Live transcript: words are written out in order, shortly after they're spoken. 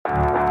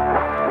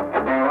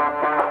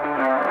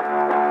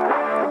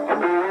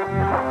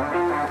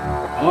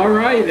All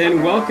right,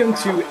 and welcome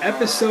to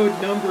episode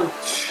number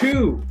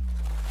 2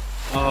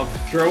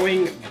 of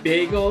Throwing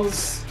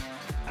Bagels.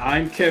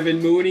 I'm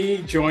Kevin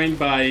Mooney, joined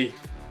by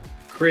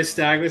Chris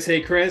Douglas.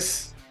 Hey,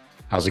 Chris.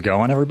 How's it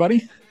going,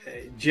 everybody?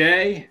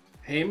 Jay.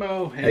 Hey,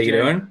 Mo. Hey, how you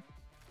doing?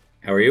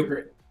 How are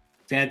you?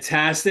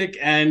 Fantastic.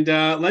 And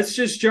let's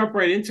just jump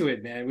right into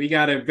it, man. We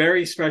got a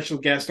very special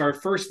guest, our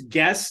first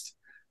guest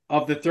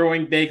of the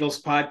Throwing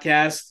Bagels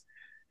podcast.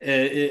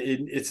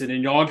 It's an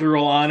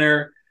inaugural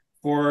honor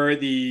for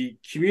the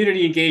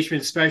community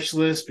engagement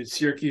specialist at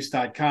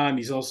Syracuse.com.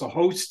 He's also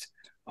host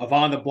of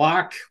On the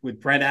Block with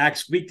Brent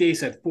Axe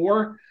weekdays at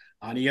 4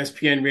 on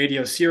ESPN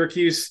Radio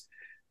Syracuse.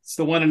 It's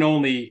the one and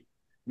only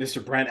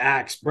Mr. Brent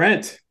Axe.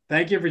 Brent,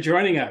 thank you for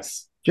joining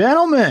us.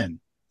 Gentlemen,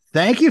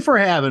 thank you for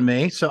having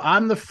me. So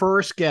I'm the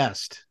first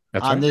guest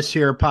on this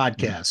here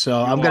podcast. So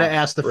I'm going to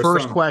ask the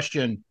first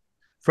question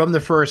from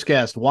the first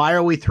guest. Why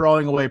are we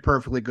throwing away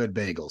perfectly good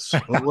bagels?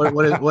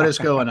 What is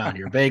going on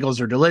here? Bagels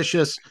are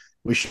delicious.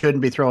 We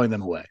shouldn't be throwing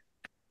them away.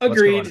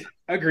 Agreed.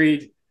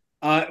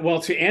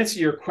 Well, to answer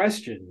your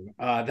question,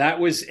 that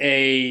was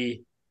a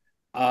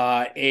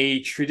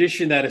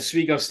tradition that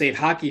Oswego State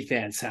hockey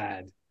fans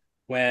had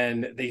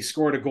when they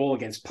scored a goal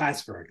against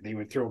Plattsburgh. They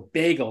would throw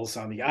bagels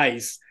on the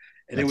ice,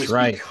 and it was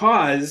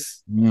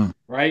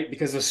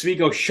because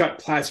Oswego shut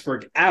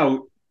Plattsburgh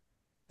out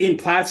in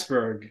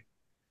Plattsburgh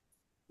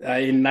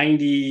in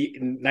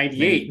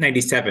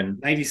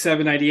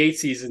 98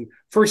 season.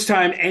 First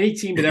time any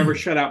team had ever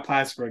shut out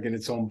Plattsburgh in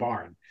its own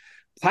barn.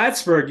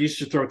 Plattsburgh used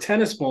to throw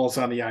tennis balls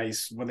on the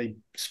ice when they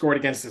scored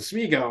against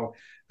Oswego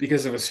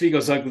because of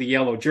Oswego's ugly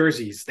yellow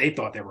jerseys. They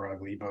thought they were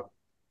ugly, but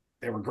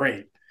they were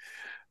great.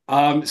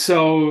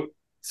 So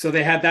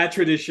they had that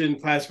tradition,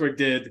 Plattsburgh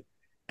did.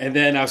 And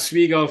then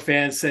Oswego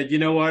fans said, you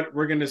know what?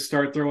 We're going to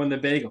start throwing the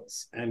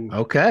bagels. And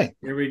okay,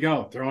 here we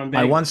go, throwing bagels.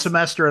 My one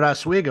semester at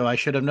Oswego, I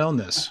should have known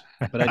this,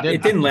 but I didn't.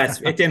 It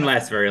didn't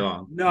last very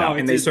long. No,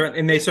 and they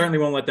certainly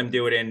won't let them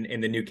do it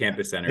in the new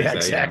campus center. Yeah,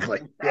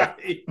 exactly. Yeah.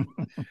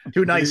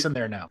 Too nice in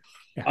there now.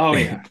 Oh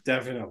yeah,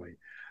 definitely.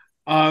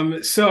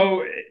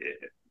 So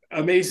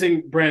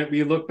amazing, Brent.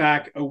 We look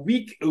back a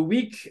week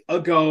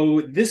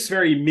ago, this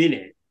very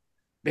minute,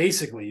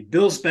 basically,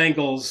 Bills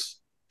Bengals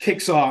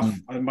kicks off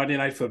on Monday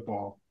Night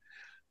Football.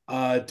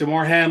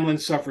 Damar Hamlin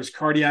suffers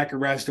cardiac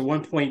arrest. At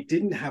one point,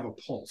 didn't have a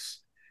pulse,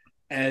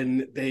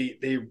 and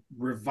they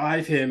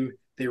revive him.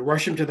 They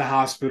rush him to the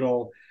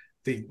hospital.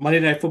 The Monday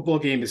Night Football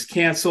game is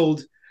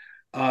canceled.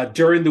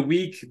 During the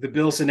week, the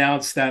Bills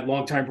announced that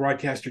longtime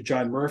broadcaster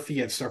John Murphy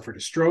had suffered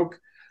a stroke.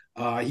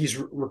 He's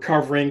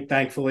recovering,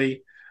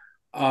 thankfully.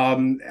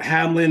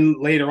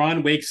 Hamlin later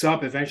on wakes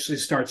up, eventually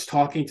starts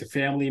talking to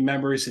family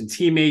members and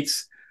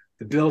teammates.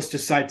 The Bills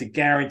decide to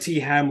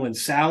guarantee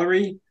Hamlin's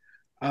salary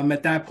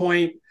at that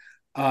point.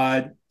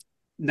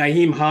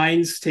 Nyheim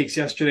Hines takes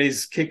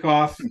yesterday's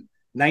kickoff,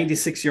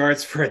 96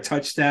 yards for a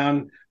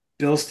touchdown.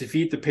 Bills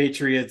defeat the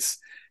Patriots.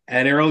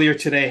 And earlier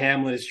today,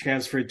 Hamlin is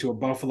transferred to a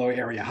Buffalo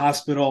area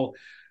hospital.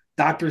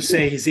 Doctors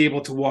say he's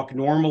able to walk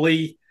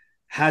normally,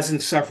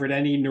 hasn't suffered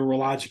any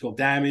neurological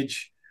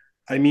damage.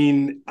 I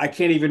mean, I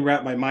can't even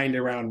wrap my mind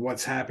around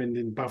what's happened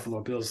in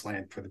Buffalo Bills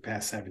land for the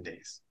past 7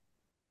 days.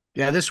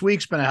 Yeah, this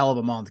week's been a hell of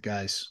a month,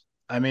 guys.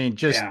 I mean,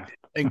 just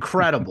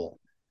incredible.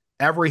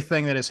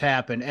 Everything that has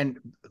happened. And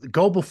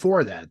go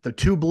before that, the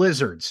 2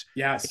 blizzards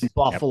in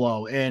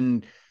Buffalo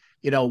and,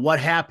 what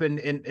happened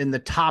in the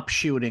top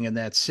shooting in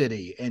that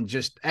city and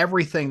just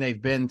everything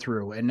they've been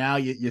through. And now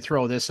you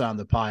throw this on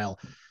the pile.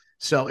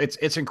 So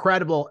it's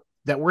incredible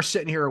that we're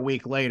sitting here a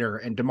week later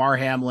and Damar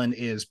Hamlin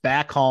is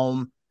back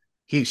home.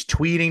 He's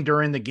tweeting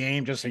during the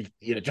game, just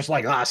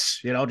like us,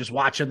 just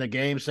watching the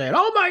game saying,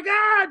 oh my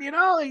God,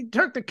 he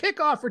took the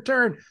kickoff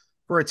return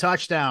for a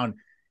touchdown.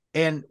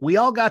 And we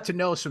all got to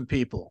know some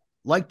people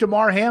like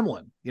Damar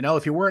Hamlin.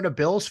 If you weren't a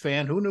Bills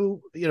fan, who knew,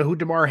 who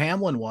Damar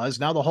Hamlin was?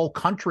 Now the whole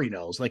country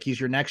knows, like he's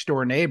your next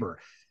door neighbor.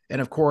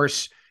 And of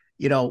course,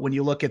 when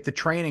you look at the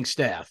training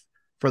staff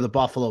for the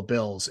Buffalo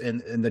Bills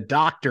and the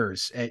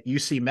doctors at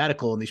UC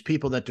Medical and these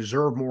people that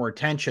deserve more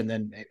attention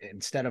than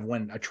instead of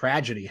when a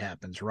tragedy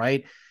happens,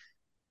 right?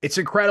 It's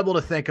incredible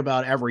to think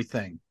about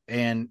everything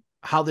and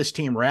how this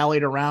team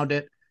rallied around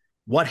it,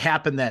 what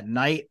happened that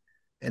night,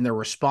 and the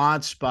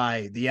response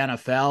by the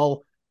NFL,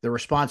 the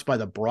response by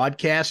the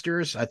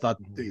broadcasters. I thought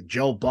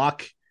Joe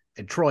Buck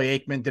and Troy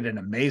Aikman did an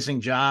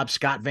amazing job.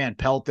 Scott Van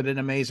Pelt did an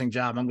amazing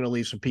job. I'm going to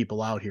leave some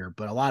people out here,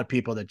 but a lot of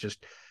people that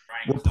just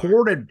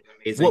reported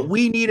what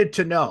we needed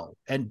to know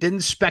and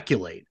didn't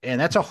speculate. And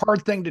that's a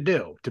hard thing to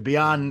do, to be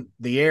on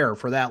the air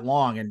for that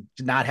long and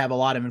not have a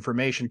lot of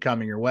information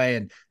coming your way.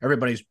 And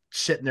everybody's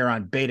sitting there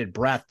on bated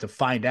breath to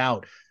find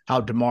out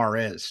how Damar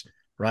is,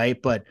 right?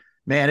 But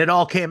man, it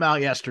all came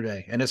out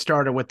yesterday, and it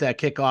started with that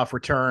kickoff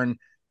return.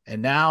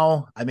 And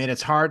now, I mean,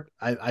 it's hard.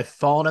 I've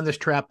fallen in this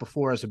trap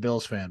before as a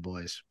Bills fan,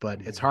 boys,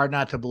 but it's hard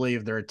not to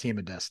believe they're a team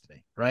of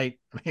destiny, right?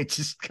 I mean,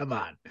 just come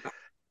on.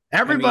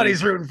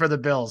 Everybody's rooting for the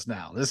Bills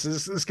now. This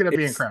is going to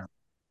be incredible.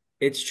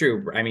 It's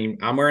true. I mean,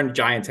 I'm wearing a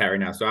Giants hat right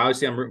now, so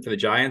obviously I'm rooting for the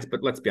Giants,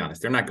 but let's be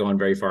honest, they're not going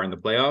very far in the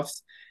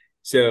playoffs.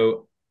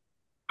 So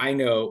I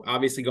know,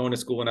 obviously, going to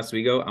school in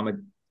Oswego, I'm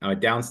a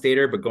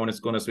downstater, but going to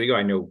school in Oswego,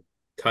 I know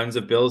tons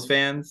of Bills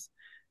fans.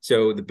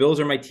 So the Bills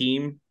are my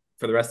team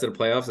for the rest of the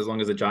playoffs, as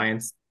long as the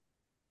Giants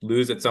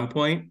lose at some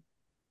point,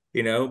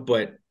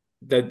 but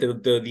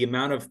the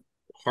amount of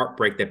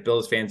heartbreak that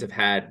Bills fans have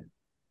had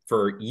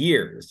for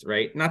years,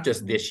 right? Not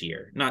just this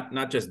year,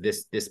 not just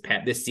this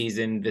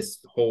season, this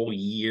whole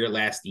year,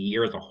 last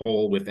year as a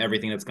whole, with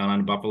everything that's gone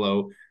on in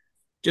Buffalo.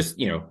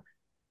 Just,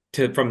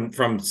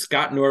 from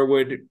Scott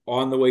Norwood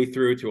on the way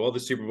through to all the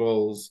Super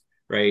Bowls,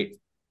 right?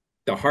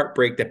 The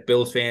heartbreak that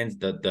Bills fans,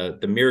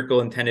 the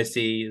miracle in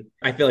Tennessee,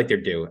 I feel like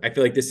they're due. I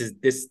feel like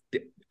this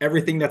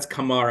everything that's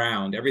come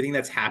around, everything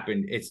that's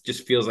happened, it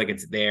just feels like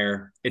it's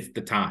there. It's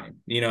the time.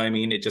 You know what I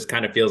mean? It just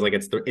kind of feels like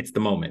it's the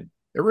moment.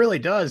 It really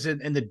does.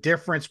 And the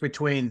difference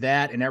between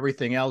that and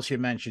everything else you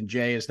mentioned,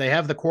 Jay, is they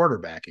have the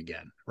quarterback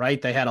again,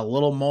 right? They had a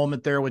little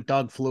moment there with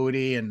Doug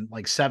Flutie and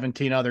like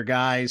 17 other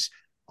guys.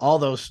 All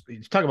those,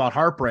 you talk about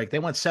heartbreak. They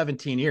went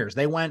 17 years.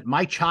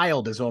 My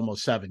child is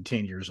almost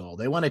 17 years old.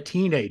 They went a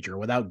teenager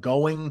without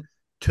going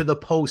to the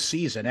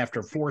postseason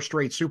after 4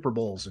 straight Super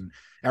Bowls, and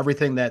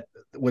everything that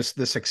was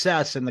the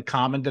success, and the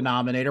common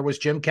denominator was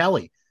Jim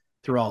Kelly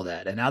through all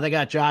that. And now they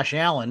got Josh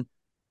Allen.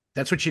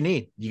 That's what you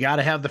need. You got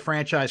to have the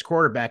franchise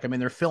quarterback. I mean,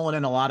 they're filling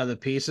in a lot of the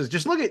pieces.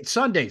 Just look at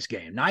Sunday's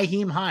game.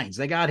 Nyheim Hines,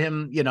 they got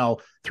him,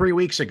 3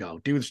 weeks ago.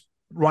 Dude's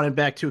running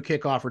back 2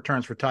 kickoff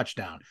returns for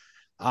touchdown.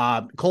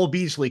 Cole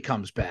Beasley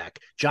comes back.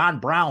 John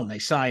Brown, they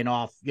sign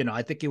off.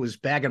 I think he was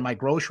bagging my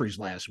groceries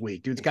last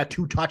week. Dude's got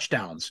 2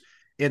 touchdowns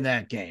in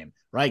that game,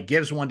 right?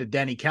 Gives one to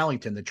Denny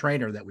Kellington, the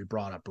trainer that we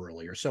brought up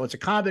earlier. So it's a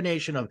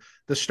combination of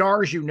the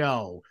stars,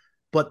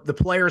 but the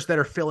players that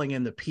are filling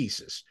in the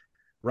pieces,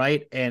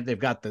 right? And they've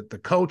got the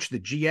coach, the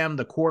GM,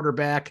 the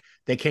quarterback.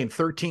 They came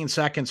 13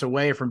 seconds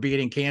away from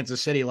beating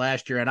Kansas City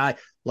last year. And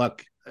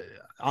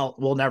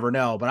we'll never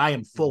know, but I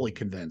am fully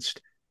convinced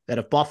that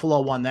if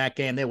Buffalo won that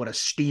game, they would have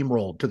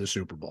steamrolled to the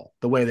Super Bowl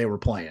the way they were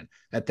playing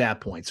at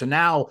that point. So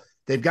now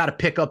they've got to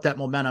pick up that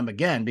momentum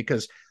again,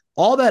 because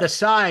all that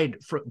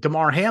aside, for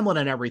DeMar Hamlin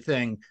and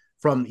everything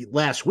from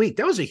last week,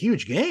 that was a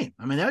huge game.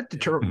 I mean, that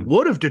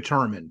would have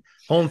determined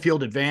home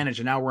field advantage.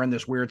 And now we're in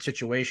this weird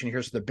situation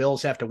here. So the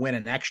Bills have to win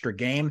an extra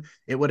game,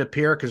 it would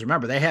appear, because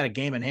remember, they had a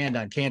game in hand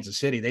on Kansas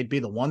City. They'd be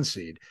the 1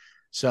 seed.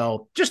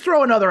 So just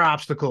throw another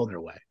obstacle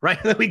their way,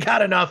 right? We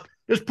got enough.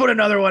 Just put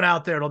another one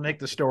out there. It'll make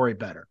the story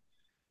better.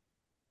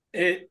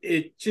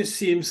 It just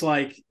seems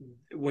like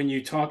when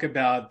you talk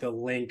about the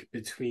link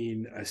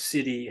between a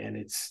city and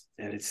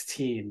its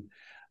team,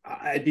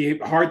 it'd be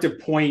hard to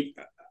point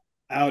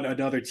out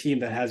another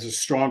team that has a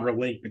stronger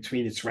link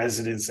between its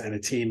residents and a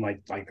team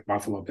like the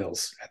Buffalo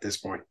Bills at this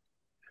point.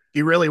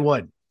 You really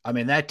would. I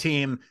mean, that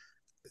team,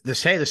 the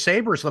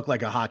Sabres look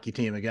like a hockey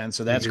team again,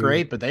 so that's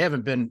great, but they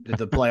haven't been to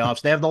the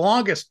playoffs. They have the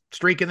longest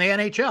streak in the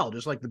NHL,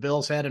 just like the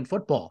Bills had in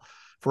football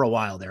for a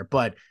while there.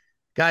 But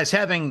guys,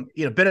 having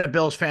been a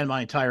Bills fan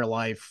my entire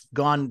life,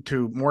 gone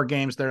to more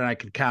games there than I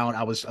could count.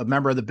 I was a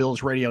member of the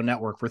Bills radio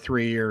network for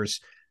 3 years.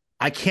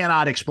 I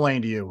cannot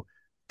explain to you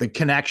the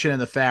connection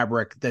and the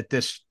fabric that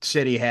this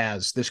city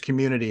has, this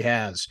community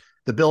has,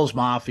 the Bills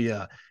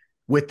Mafia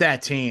with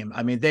that team.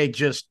 I mean, they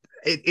just,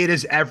 it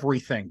is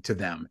everything to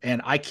them.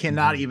 And I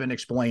cannot even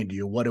explain to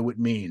you what it would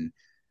mean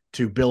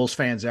to Bills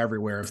fans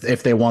everywhere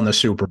if they won the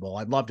Super Bowl.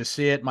 I'd love to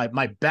see it.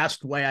 My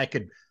best way I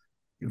could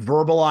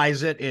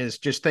verbalize it is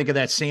just think of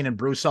that scene in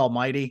Bruce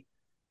Almighty,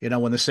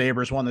 when the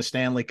Sabres won the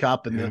Stanley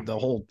Cup and the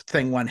whole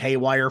thing went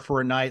haywire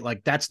for a night.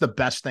 Like, that's the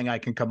best thing I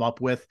can come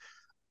up with.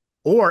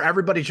 Or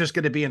everybody's just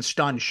going to be in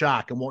stunned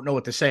shock and won't know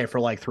what to say for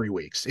like 3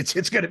 weeks.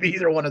 It's going to be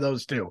either one of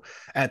those two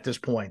at this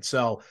point.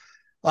 So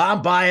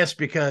I'm biased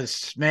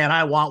because, man,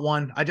 I want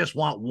one. I just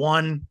want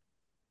one.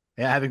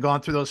 Yeah, having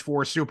gone through those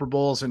 4 Super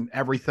Bowls and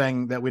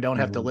everything that we don't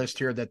have to list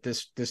here that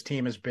this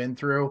team has been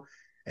through.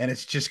 And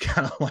it's just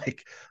kind of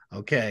like,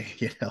 okay,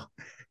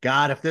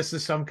 God, if this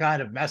is some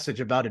kind of message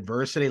about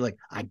adversity, like,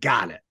 I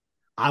got it.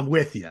 I'm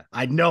with you.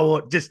 I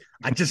know.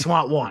 I just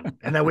want one,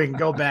 and then we can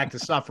go back to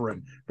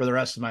suffering for the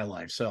rest of my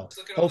life. So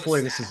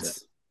hopefully this is it.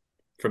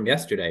 From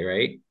yesterday,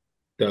 right?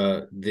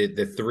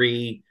 The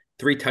three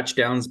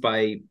touchdowns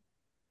by,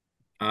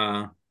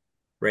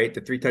 right?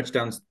 The 3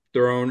 touchdowns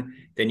thrown.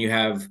 Then you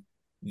have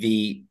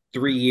the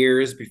 3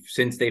 years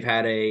since they've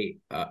had a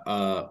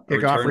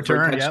return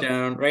for a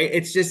touchdown, right?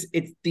 It's just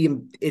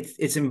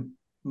it's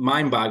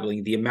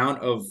mind-boggling the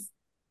amount of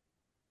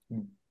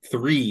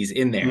threes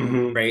in there,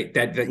 right?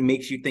 That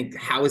makes you think,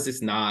 how is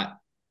this not,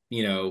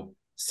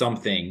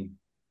 something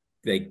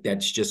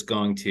that's just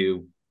going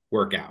to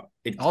work out?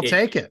 I'll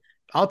take it,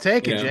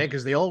 Jay,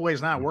 because the old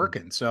way's not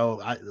working. So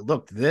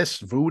look, this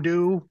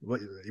voodoo, what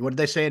did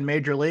they say in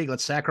Major League?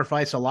 Let's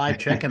sacrifice a live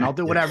chicken. I'll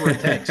do whatever it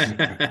takes.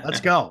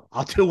 Let's go.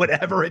 I'll do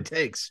whatever it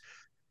takes.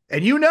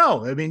 And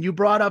I mean, you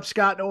brought up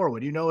Scott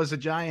Norwood, as a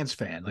Giants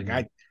fan,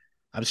 like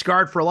I'm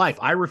scarred for life.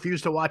 I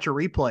refuse to watch a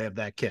replay of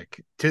that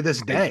kick to this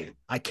day.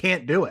 I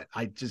can't do it.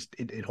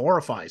 It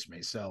horrifies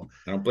me. So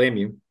I don't blame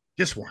you.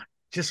 Just one.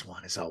 Just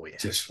one is all we have.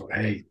 Just,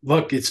 hey,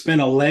 look, it's been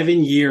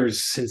 11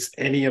 years since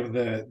any of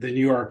the New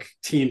York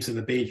teams in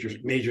the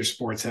major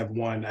sports have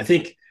won. I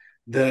think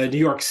the New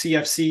York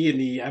CFC in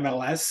the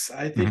MLS,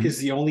 I think, is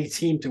the only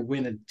team to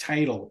win a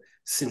title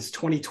since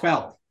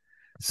 2012.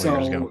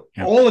 So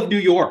all of New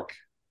York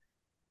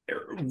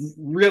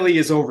really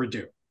is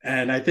overdue.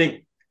 And I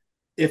think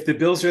if the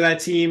Bills are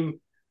that team,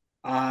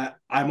 I'm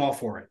all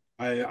for it.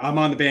 I'm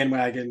on the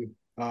bandwagon,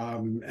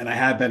 and I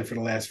have been for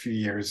the last few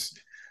years.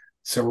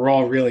 So we're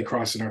all really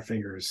crossing our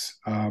fingers.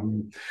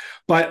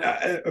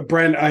 But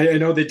Brent, I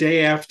know the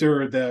day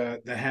after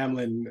the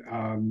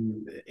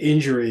Hamlin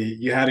injury,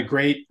 you had a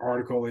great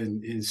article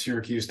in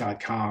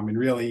Syracuse.com. And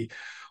really,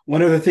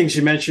 one of the things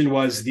you mentioned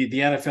was the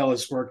NFL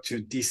has worked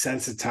to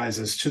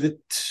desensitize us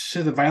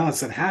to the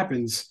violence that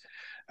happens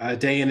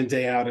day in and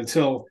day out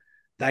until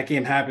that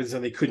game happens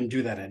and they couldn't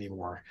do that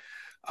anymore.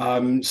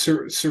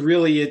 So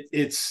really,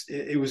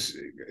 it was.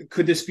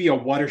 Could this be a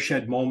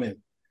watershed moment,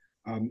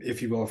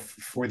 if you will,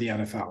 for the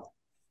NFL?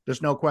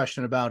 There's no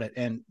question about it.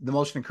 And the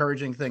most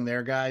encouraging thing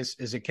there, guys,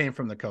 is it came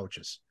from the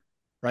coaches,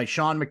 right?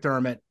 Sean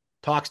McDermott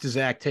talks to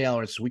Zach Taylor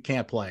and says, we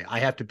can't play. I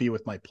have to be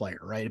with my player,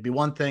 right? It'd be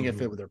one thing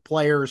if it were their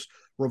players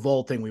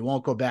revolting, we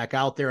won't go back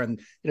out there. And,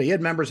 you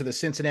had members of the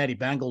Cincinnati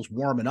Bengals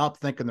warming up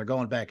thinking they're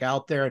going back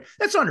out there.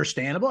 That's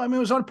understandable. I mean, it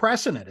was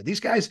unprecedented.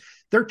 These guys,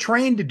 they're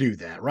trained to do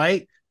that,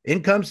 right?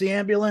 In comes the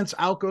ambulance,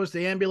 out goes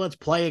the ambulance,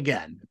 play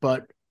again.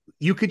 But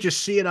you could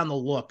just see it on the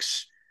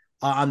looks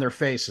on their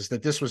faces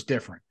that this was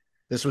different.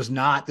 This was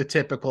not the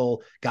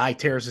typical guy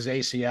tears his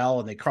ACL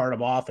and they cart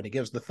him off and he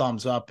gives the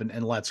thumbs up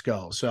and let's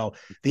go. So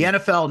the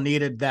NFL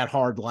needed that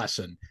hard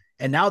lesson.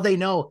 And now they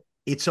know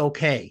it's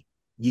okay.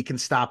 You can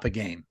stop a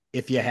game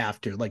if you have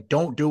to. Like,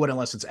 don't do it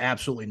unless it's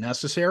absolutely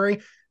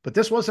necessary. But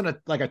this wasn't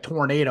like a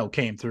tornado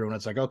came through and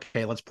it's like,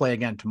 okay, let's play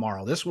again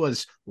tomorrow. This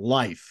was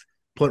life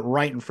put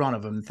right in front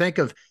of them. And think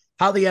of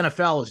how the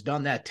NFL has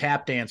done that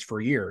tap dance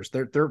for years.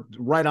 They're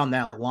right on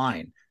that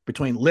line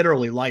between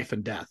literally life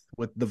and death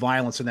with the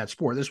violence in that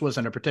sport. This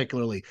wasn't a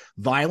particularly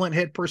violent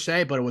hit per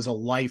se, but it was a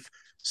life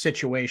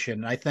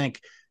situation. I think,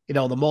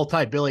 the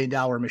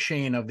multi-billion-dollar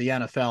machine of the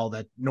NFL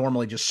that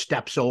normally just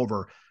steps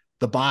over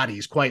the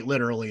bodies, quite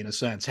literally in a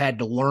sense, had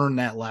to learn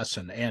that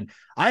lesson. And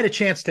I had a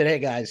chance today,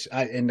 guys,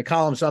 and the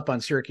column's up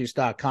on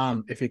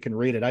Syracuse.com if you can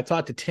read it. I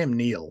talked to Tim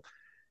Neal.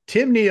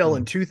 Tim Neal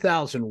in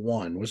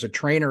 2001 was a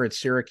trainer at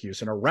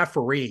Syracuse, and a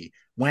referee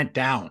went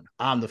down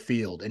on the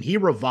field, and he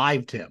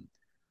revived him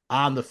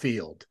on the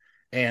field.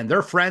 And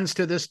they're friends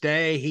to this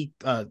day.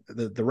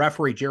 The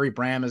referee, Jerry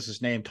Bram is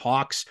his name,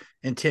 talks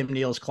in Tim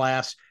Neal's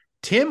class.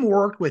 Tim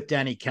worked with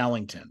Denny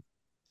Kellington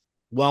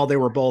while they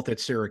were both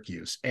at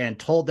Syracuse and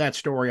told that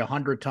story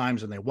 100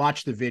 times, and they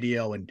watched the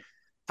video. And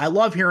I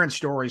love hearing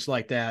stories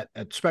like that,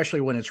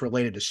 especially when it's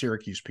related to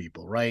Syracuse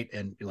people, right?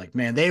 And you're like,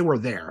 man, they were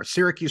there. A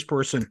Syracuse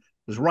person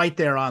was right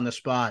there on the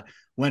spot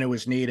when it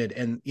was needed.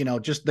 And,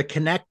 just the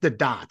connect the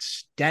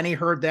dots. Denny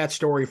heard that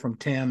story from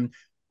Tim,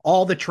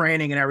 all the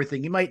training and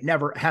everything. You might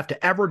never have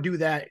to ever do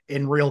that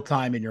in real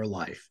time in your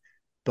life,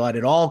 but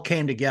it all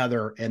came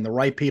together and the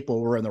right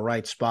people were in the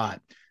right spot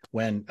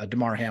when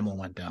Damar Hamlin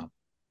went down.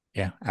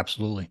 Yeah,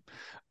 absolutely.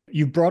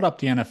 You brought up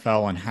the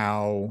NFL and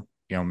how,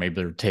 maybe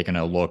they're taking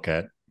a look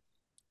at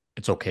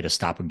it's okay to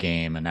stop a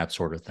game and that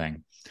sort of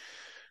thing.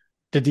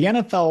 Did the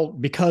NFL,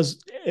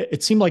 because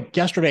it seemed like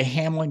yesterday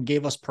Hamlin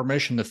gave us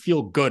permission to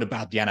feel good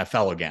about the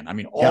NFL again. I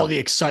mean, all the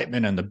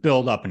excitement and the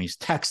buildup, and he's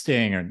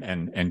texting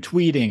and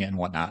tweeting and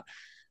whatnot.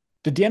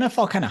 Did the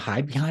NFL kind of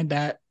hide behind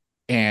that?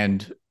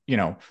 And,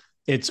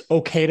 it's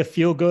okay to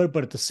feel good,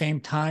 but at the same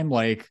time,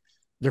 like,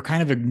 they're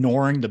kind of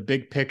ignoring the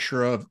big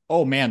picture of,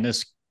 oh man,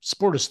 this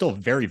sport is still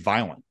very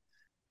violent.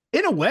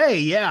 In a way,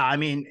 yeah. I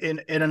mean,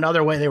 in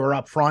another way, they were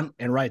up front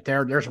and right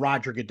there. There's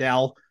Roger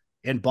Goodell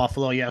in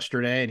Buffalo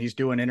yesterday, and he's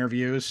doing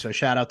interviews. So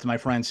shout out to my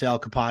friend Sal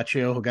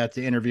Capaccio, who got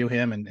to interview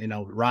him. And,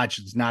 Raj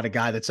is not a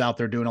guy that's out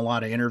there doing a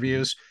lot of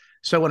interviews.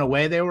 So in a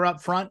way, they were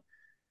up front.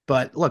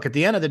 But look, at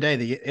the end of the day,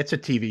 it's a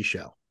TV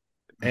show.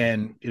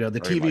 And, the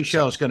TV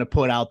show is going to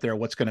put out there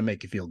what's going to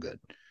make you feel good,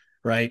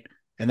 right?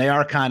 And they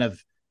are kind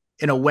of,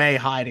 in a way,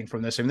 hiding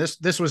from this. I mean,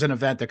 this was an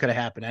event that could have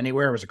happened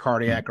anywhere. It was a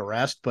cardiac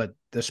arrest. But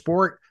the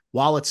sport,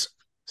 while it's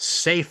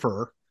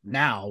safer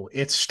now,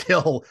 it's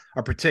still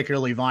a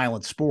particularly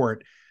violent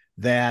sport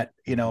that,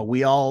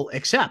 we all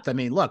accept. I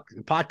mean, look,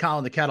 pot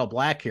calling the kettle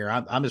black here.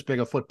 I'm as big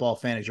a football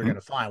fan as you're going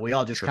to find. We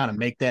all just kind of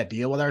make that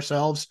deal with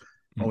ourselves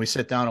when we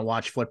sit down and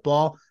watch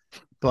football.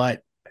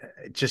 But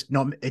it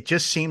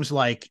just seems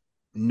like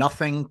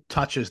nothing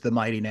touches the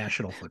mighty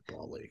National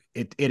Football League.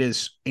 It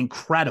is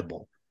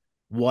incredible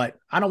what,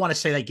 I don't want to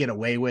say they get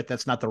away with.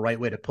 That's not the right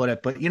way to put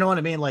it. But you know what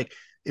I mean? Like,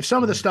 if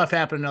some of the stuff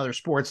happened in other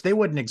sports, they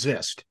wouldn't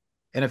exist.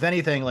 And if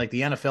anything, like,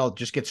 the NFL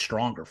just gets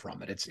stronger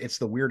from it. It's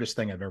the weirdest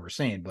thing I've ever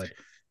seen, but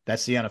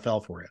that's the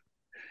NFL for you.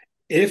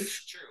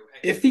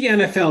 If the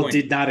NFL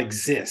did not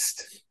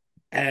exist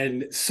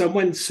and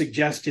someone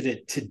suggested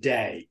it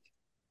today,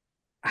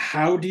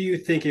 how do you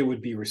think it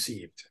would be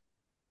received?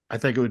 I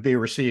think it would be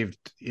received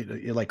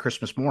like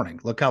Christmas morning.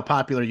 Look how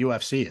popular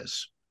UFC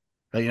is.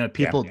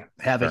 People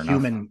have a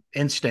human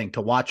instinct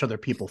to watch other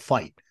people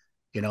fight.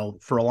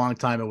 For a long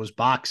time, it was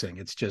boxing.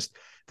 It's just,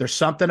 there's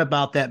something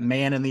about that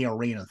man in the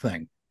arena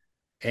thing.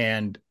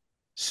 And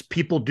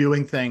people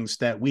doing things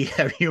that we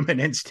have human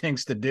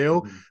instincts to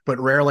do, but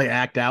rarely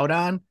act out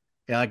on.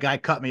 A guy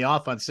cut me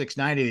off on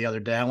 690 the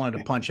other day. I wanted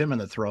to punch him in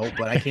the throat,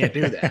 but I can't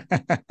do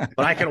that.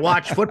 But I can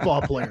watch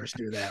football players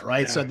do that,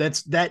 right? Yeah. So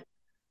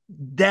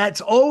that's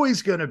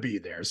always going to be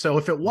there. So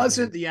if it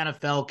wasn't the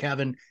NFL,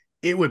 Kevin,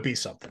 it would be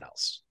something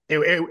else.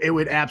 It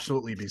would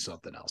absolutely be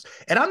something else.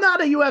 And I'm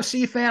not a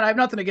UFC fan. I have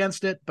nothing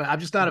against it, but I'm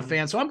just not a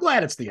fan. So I'm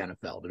glad it's the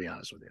NFL, to be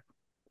honest with you.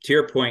 To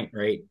your point,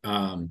 right?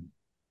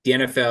 The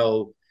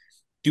NFL,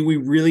 do we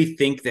really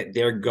think that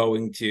they're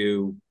going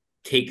to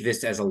take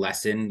this as a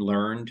lesson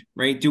learned,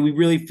 right? Do we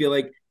really feel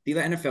like the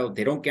NFL,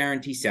 they don't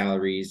guarantee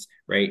salaries,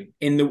 right?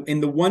 In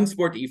the one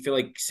sport that you feel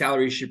like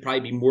salaries should probably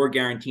be more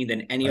guaranteed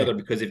than any other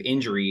because of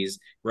injuries,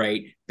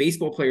 right?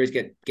 Baseball players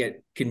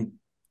can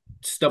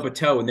stub a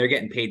toe and they're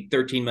getting paid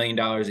 $13 million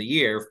a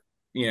year,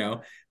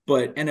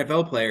 but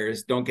NFL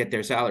players don't get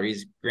their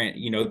salaries.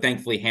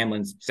 Thankfully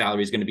Hamlin's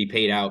salary is going to be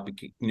paid out,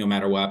 no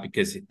matter what,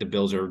 because the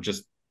Bills are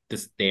just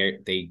this,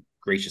 they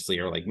graciously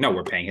are like, no,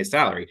 we're paying his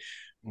salary.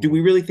 Do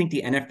we really think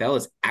the NFL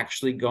is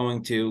actually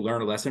going to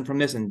learn a lesson from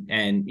this? And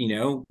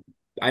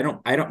I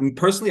don't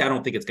personally, I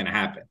don't think it's going to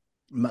happen.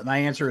 My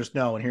answer is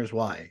no. And here's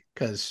why,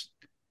 because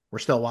we're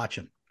still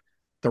watching.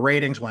 The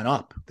ratings went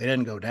up. They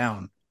didn't go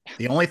down.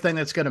 The only thing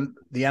the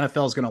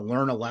NFL is going to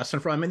learn a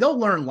lesson from, they'll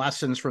learn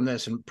lessons from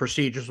this and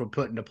procedures will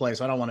put into place.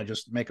 I don't want to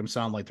just make them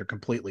sound like they're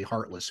completely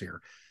heartless here,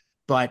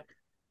 but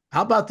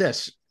how about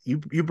this? You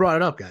brought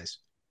it up, guys.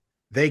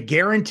 They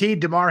guaranteed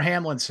Damar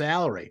Hamlin's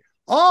salary.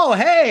 Oh,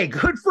 hey,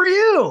 good for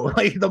you.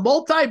 Like, the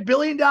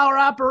multi-billion-dollar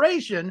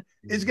operation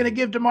is going to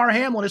give Damar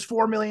Hamlin his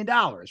 $4 million,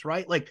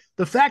 right? Like,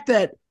 the fact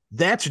that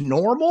that's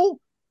normal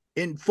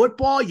in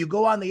football, you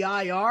go on the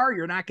IR,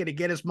 you're not going to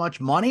get as much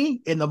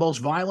money in the most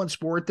violent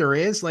sport there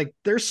is. Like,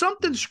 there's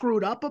something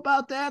screwed up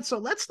about that. So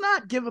let's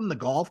not give him the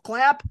golf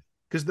clap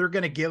because they're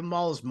going to give him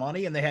all his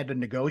money and they had to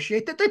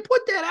negotiate that. They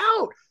put that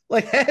out.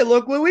 Like, hey,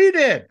 look what we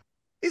did.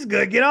 He's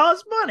going to get all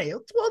his money.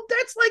 Well,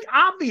 that's like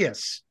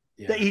obvious.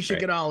 That he should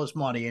get all his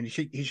money and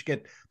he should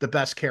get the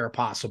best care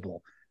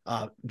possible,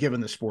 given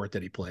the sport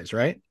that he plays,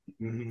 right?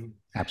 Mm-hmm.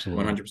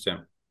 Absolutely.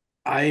 100%.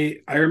 I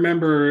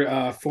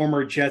remember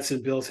former Jets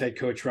and Bills head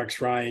coach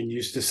Rex Ryan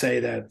used to say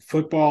that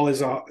football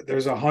there's a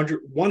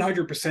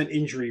 100%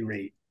 injury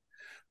rate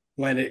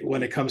when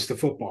it comes to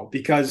football,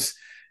 because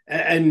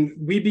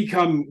we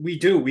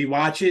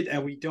watch it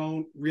and we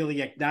don't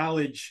really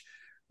acknowledge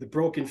the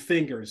broken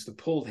fingers, the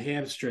pulled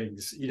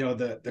hamstrings,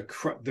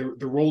 the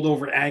rolled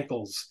over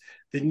ankles,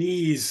 the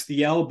knees,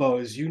 the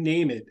elbows, you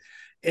name it.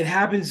 It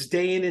happens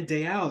day in and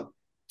day out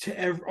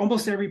to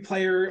almost every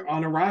player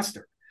on a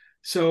roster.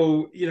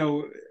 So,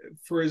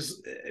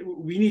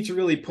 we need to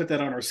really put that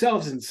on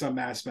ourselves in some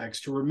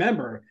aspects to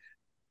remember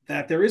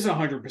that there is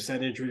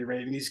 100% injury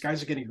rate and these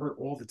guys are getting hurt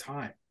all the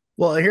time.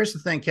 Well, here's the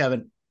thing,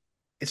 Kevin.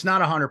 It's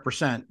not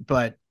 100%,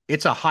 but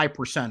it's a high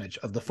percentage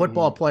of the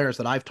football players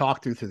that I've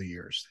talked to through the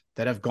years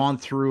that have gone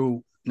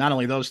through not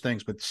only those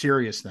things, but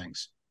serious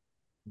things.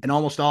 And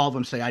almost all of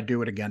them say, I'd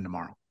do it again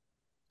tomorrow.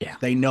 Yeah.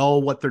 They know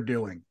what they're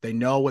doing. They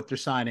know what they're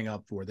signing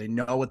up for. They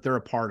know what they're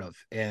a part of,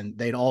 and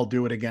they'd all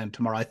do it again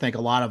tomorrow. I think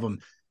a lot of them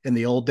in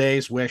the old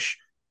days wish,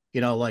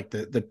 like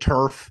the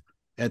turf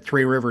at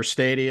Three Rivers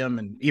Stadium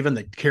and even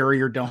the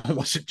Carrier Dome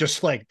wasn't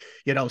just like,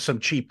 some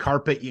cheap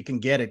carpet you can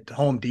get at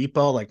Home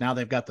Depot. Like, now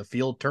they've got the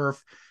field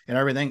turf and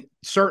everything.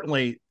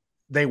 Certainly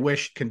they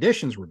wish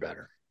conditions were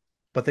better,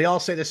 but they all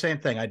say the same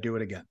thing. I'd do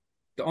it again.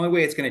 The only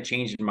way it's going to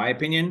change, in my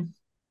opinion,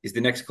 is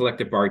the next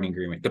collective bargaining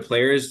agreement. The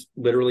players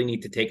literally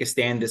need to take a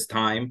stand this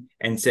time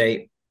and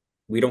say,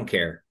 we don't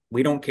care.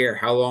 We don't care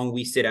how long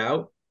we sit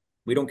out.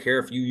 We don't care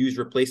if you use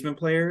replacement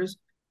players.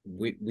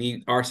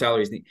 Our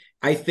salaries need.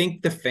 I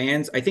think the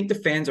fans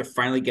are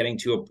finally getting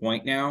to a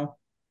point now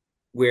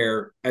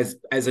where, as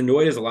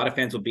annoyed as a lot of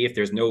fans will be if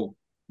there's no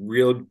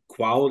real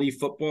quality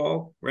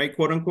football, right,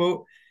 quote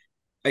unquote,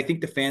 I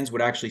think the fans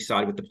would actually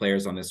side with the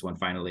players on this one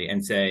finally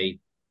and say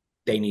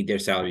they need their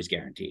salaries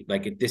guaranteed.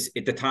 Like,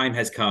 the time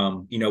has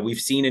come. We've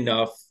seen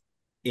enough.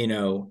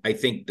 I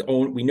think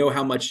we know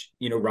how much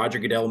Roger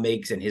Goodell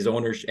makes and his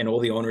owners and all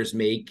the owners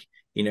make.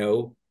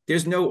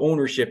 There's no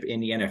ownership in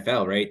the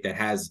NFL, right?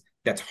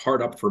 That's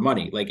hard up for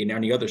money, like in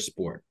any other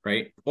sport,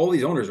 right? All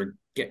these owners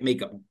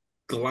make up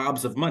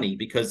globs of money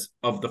because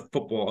of the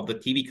football, of the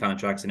TV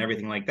contracts and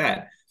everything like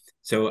that.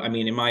 So,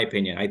 in my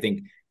opinion, I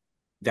think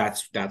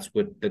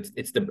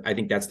I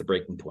think that's the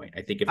breaking point.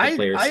 I think if the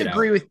players I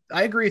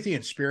agree with you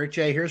in spirit,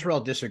 Jay. Here's where I'll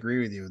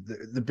disagree with you.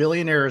 The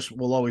billionaires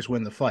will always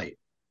win the fight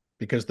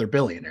because they're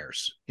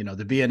billionaires.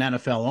 To be an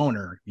NFL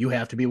owner, you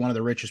have to be one of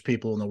the richest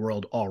people in the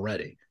world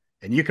already,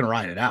 and you can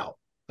ride it out.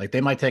 Like,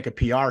 they might take a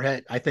PR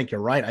hit. I think you're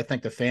right. I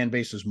think the fan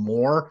base is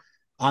more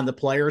on the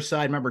player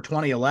side. Remember,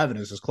 2011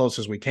 is as close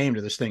as we came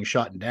to this thing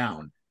shutting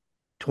down.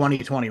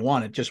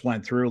 2021, it just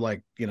went through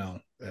like, you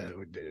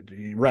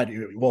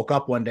woke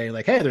up one day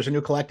like, hey, there's a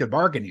new collective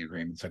bargaining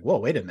agreement. It's like, whoa,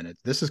 wait a minute.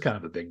 This is kind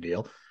of a big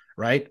deal,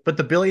 right? But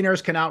the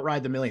billionaires can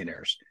outride the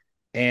millionaires.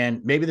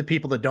 And maybe the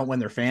people that don't win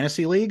their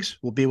fantasy leagues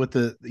will be with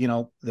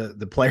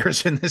the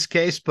players in this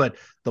case, but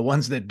the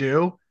ones that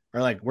do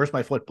are like, where's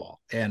my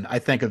football? And I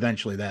think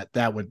eventually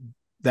that would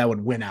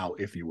win out,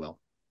 if you will.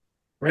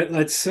 Right.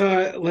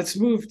 Let's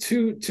move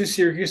to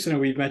Syracuse. I know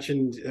we've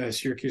mentioned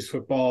Syracuse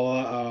football.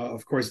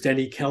 Of course,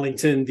 Denny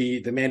Kellington,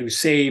 the man who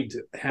saved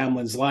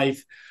Hamlin's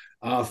life,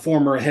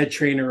 former head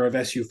trainer of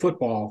SU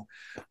football,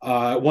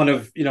 one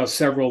of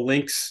several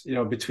links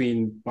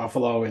between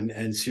Buffalo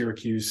and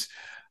Syracuse.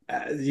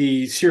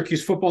 The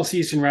Syracuse football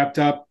season wrapped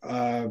up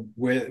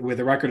with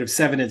a record of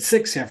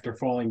 7-6 after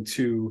falling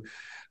to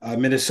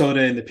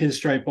Minnesota in the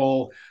Pinstripe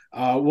Bowl.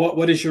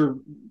 What are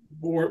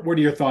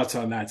your thoughts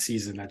on that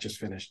season that just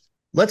finished?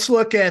 Let's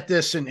look at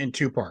this in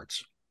two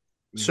parts.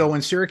 So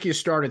when Syracuse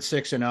started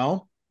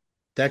 6-0,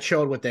 that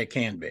showed what they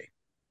can be.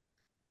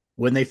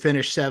 When they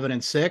finished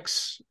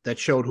 7-6, that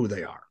showed who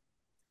they are.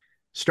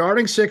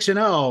 Starting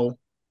 6-0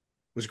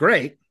 was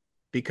great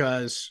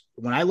because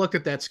when I looked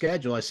at that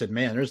schedule, I said,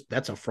 man,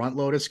 that's a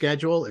front-loaded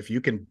schedule. If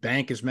you can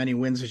bank as many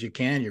wins as you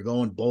can, you're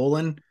going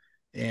bowling.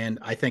 And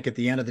I think at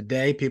the end of the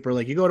day, people are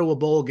like, you go to a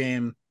bowl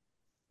game,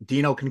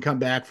 Dino can come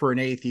back for an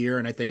 8th year,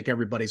 and I think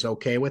everybody's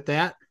okay with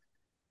that.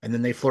 And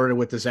then they flirted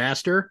with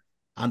disaster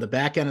on the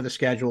back end of the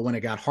schedule when it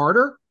got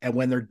harder and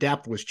when their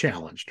depth was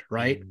challenged,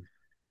 right?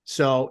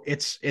 So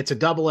it's a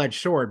double-edged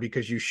sword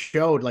because you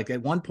showed, like,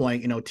 at one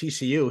point,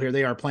 TCU, here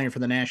they are playing for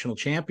the national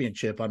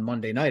championship on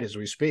Monday night as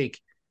we speak.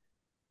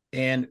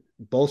 And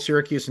both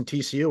Syracuse and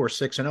TCU were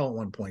 6-0 at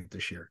one point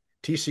this year.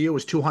 TCU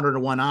was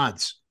 201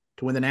 odds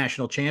to win the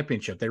national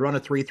championship. They run a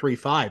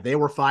 3.35. They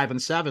were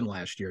 5-7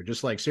 last year,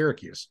 just like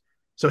Syracuse.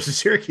 So as a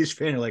Syracuse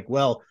fan, you're like,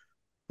 well,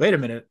 wait a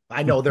minute.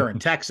 I know they're in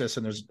Texas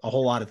and there's a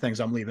whole lot of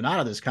things I'm leaving out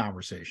of this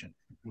conversation.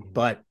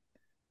 But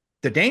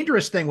the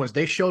dangerous thing was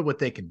they showed what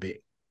they could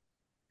be,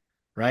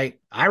 right?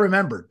 I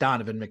remember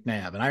Donovan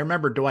McNabb and I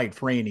remember Dwight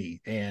Freeney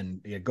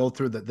and go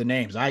through the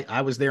names.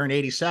 I was there in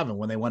 87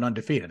 when they went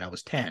undefeated. I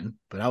was 10,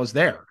 but I was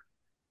there,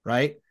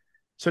 right?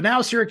 So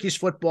now Syracuse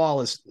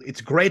football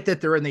it's great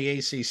that they're in the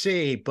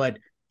ACC, but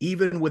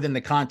even within the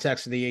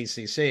context of the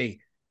ACC,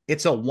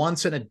 it's a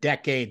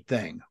once-in-a-decade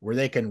thing where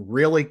they can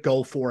really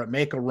go for it,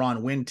 make a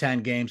run, win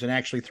 10 games, and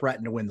actually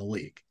threaten to win the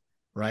league,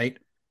 right?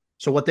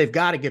 So what they've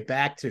got to get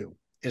back to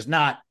is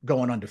not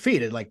going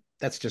undefeated. Like,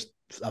 that's just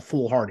a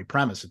foolhardy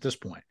premise at this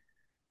point.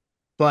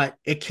 But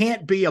it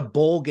can't be a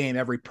bowl game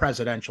every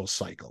presidential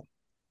cycle.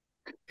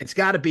 It's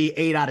got to be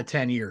 8 out of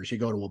 10 years you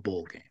go to a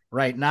bowl game,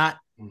 right? Not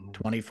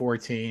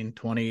 2014,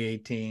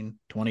 2018,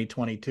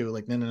 2022.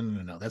 Like,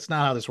 no. That's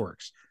not how this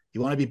works.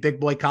 You want to be big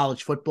boy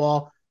college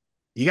football,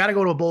 you got to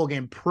go to a bowl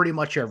game pretty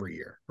much every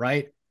year,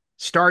 right?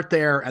 Start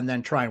there and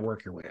then try and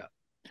work your way up.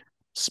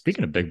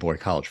 Speaking of big boy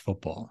college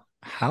football,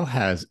 how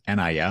has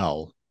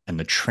NIL and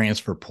the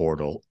transfer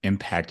portal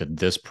impacted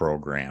this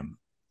program?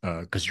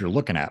 Because you're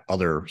looking at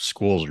other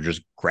schools are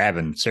just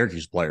grabbing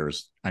Syracuse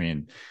players. I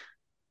mean,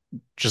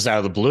 just out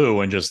of the blue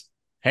and just,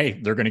 hey,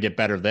 they're going to get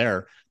better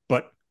there.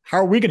 But how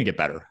are we going to get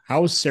better?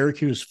 How is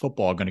Syracuse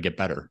football going to get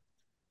better?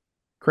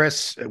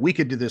 Chris, we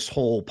could do this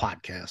whole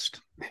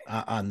podcast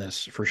on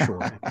this for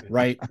sure,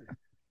 right?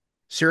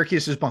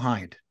 Syracuse is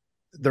behind.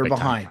 They're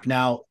behind.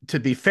 Now, to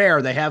be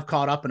fair, they have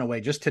caught up in a way.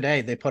 Just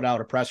today, they put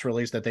out a press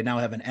release that they now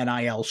have an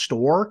NIL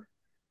store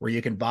where you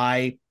can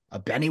buy a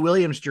Benny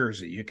Williams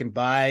jersey. You can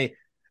buy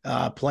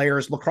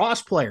players,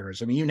 lacrosse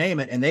players. I mean, you name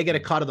it, and they get a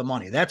cut of the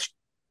money. That's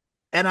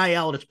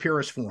NIL at its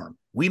purest form.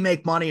 We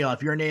make money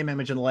off your name,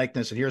 image, and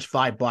likeness, and here's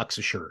 $5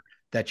 a shirt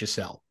that you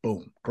sell.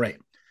 Boom. Great.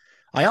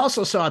 I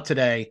also saw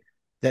today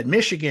that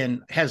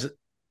Michigan has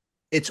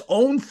its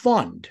own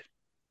fund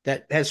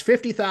that has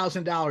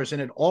 $50,000 in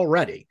it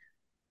already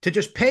to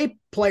just pay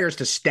players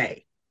to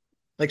stay.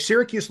 Like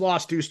Syracuse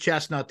lost Deuce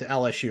Chestnut to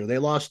LSU. They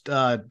lost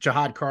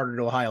Jahad Carter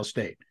to Ohio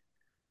State.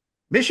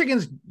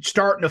 Michigan's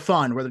starting a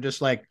fund where they're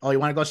just like, oh, you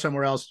want to go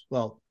somewhere else?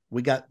 Well,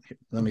 let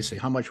me see,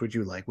 how much would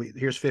you like?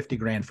 Here's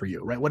 $50,000 for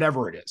you, right?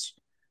 Whatever it is.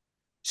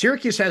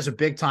 Syracuse has a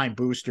big time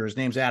booster. His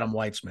name's Adam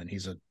Weitzman.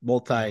 He's a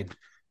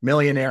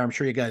multi-millionaire. I'm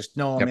sure you guys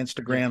know him,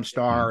 Instagram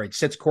star. He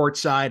sits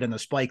courtside in the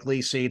Spike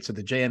Lee seats at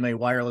the JMA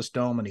Wireless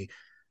Dome, and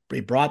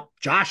he brought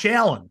Josh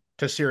Allen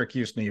to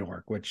Syracuse, New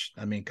York, which,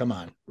 I mean, come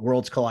on, the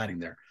world's colliding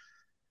there.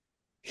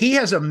 He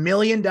has $1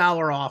 million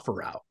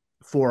offer out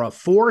for a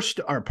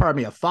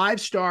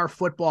 5-star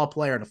football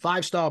player and a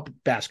 5-star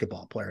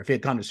basketball player if he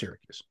had come to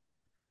Syracuse.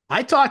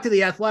 I talked to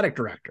the athletic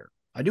director.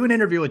 I do an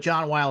interview with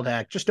John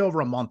Wildhack just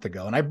over a month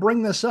ago, and I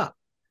bring this up.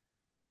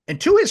 And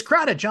to his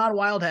credit, John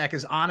Wildhack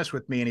is honest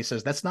with me, and he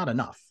says, that's not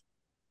enough.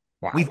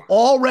 Wow. We've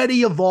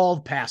already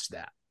evolved past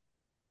that,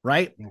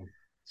 right?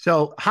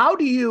 So how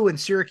do you in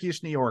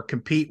Syracuse, New York,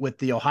 compete with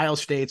the Ohio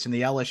States and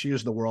the LSUs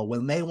of the world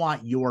when they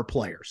want your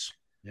players?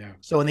 Yeah.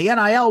 So in the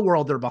NIL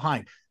world, they're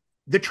behind.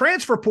 The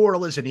transfer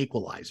portal is an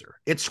equalizer.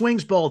 It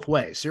swings both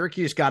ways.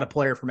 Syracuse got a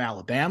player from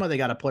Alabama. They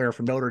got a player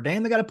from Notre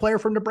Dame. They got a player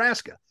from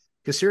Nebraska.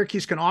 because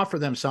Syracuse can offer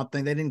them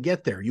something they didn't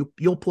get there.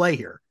 You'll play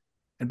here.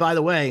 And by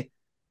the way,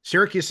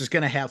 Syracuse is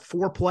going to have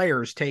 4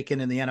 players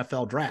taken in the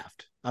NFL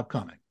draft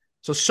upcoming.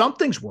 So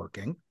something's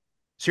working.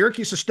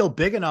 Syracuse is still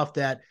big enough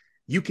that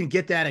you can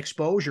get that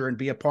exposure and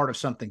be a part of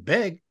something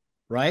big,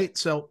 right?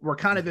 So we're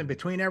kind of in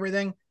between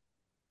everything.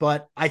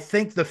 But I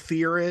think the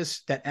fear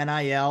is that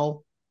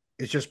NIL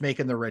is just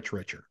making the rich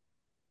richer.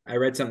 I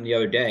read something the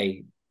other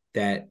day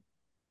that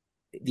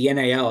the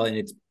NIL in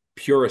its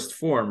purest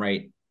form,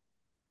 right?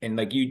 And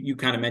like you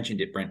kind of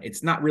mentioned it, Brent,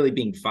 it's not really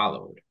being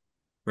followed,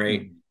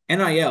 right? Mm-hmm.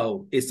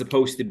 NIL is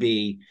supposed to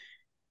be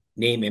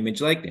name,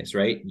 image, likeness,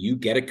 right? You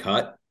get a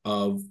cut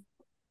of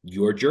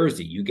your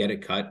jersey. You get a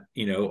cut,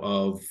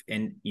 of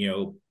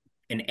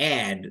an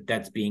ad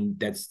that's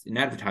an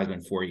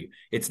advertisement for you.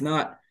 It's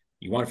not,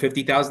 you want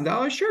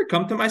 $50,000? Sure,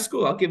 come to my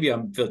school. I'll give you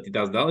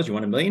 $50,000. You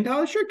want $1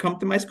 million? Sure, come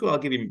to my school. I'll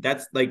give you.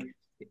 That's like,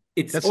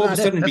 that's all of a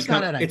sudden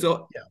become it's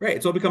all right.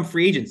 It's all become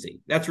free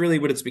agency. That's really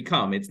what it's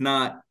become. It's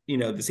not,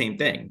 the same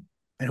thing.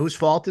 And whose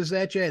fault is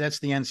that, Jay? That's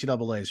the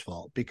NCAA's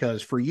fault,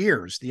 because for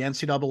years the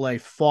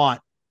NCAA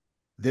fought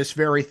this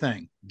very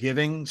thing,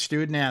 giving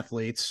student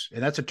athletes,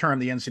 and that's a term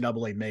the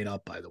NCAA made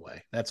up, by the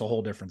way. That's a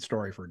whole different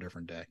story for a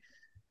different day.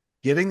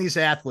 Giving these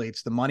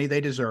athletes the money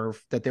they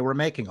deserve that they were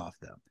making off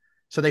them.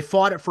 So they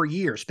fought it for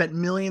years, spent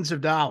millions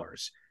of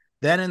dollars.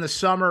 Then in the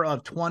summer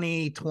of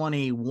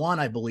 2021,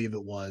 I believe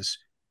it was,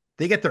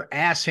 they get their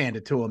ass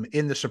handed to them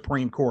in the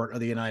Supreme Court of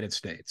the United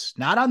States.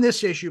 Not on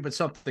this issue, but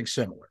something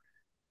similar,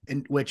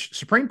 in which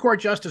Supreme Court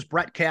Justice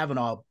Brett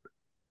Kavanaugh,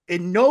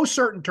 in no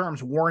certain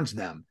terms, warns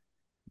them,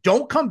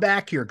 don't come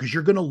back here because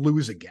you're going to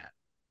lose again.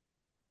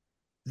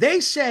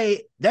 They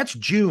say that's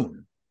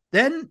June.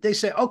 Then they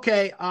say,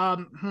 okay,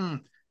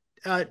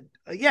 July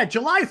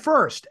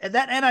 1st, and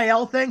that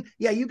NIL thing,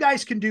 you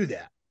guys can do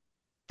that.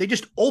 They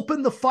just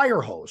opened the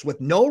fire hose with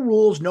no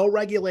rules, no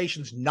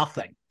regulations,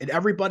 nothing. And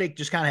everybody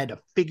just kind of had to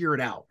figure it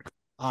out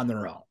on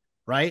their own,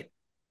 right?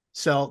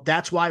 So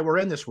that's why we're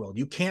in this world.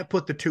 You can't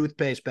put the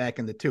toothpaste back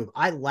in the tube.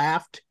 I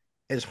laughed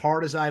as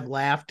hard as I've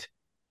laughed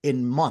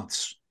in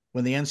months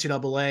when the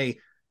NCAA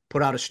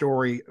put out a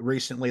story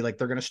recently, like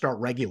they're going to start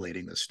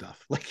regulating this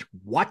stuff. Like,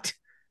 what?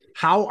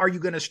 How are you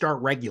going to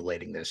start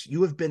regulating this?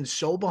 You have been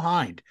so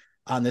behind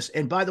on this.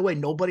 And by the way,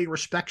 nobody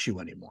respects you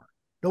anymore.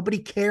 Nobody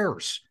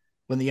cares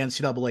when the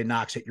NCAA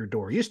knocks at your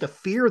door. You used to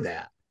fear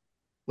that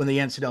when the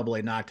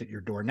NCAA knocked at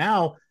your door.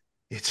 Now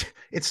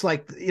it's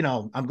like,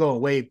 I'm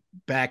going way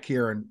back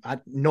here,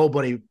 and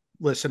nobody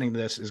listening to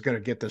this is going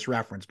to get this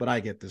reference, but I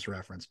get this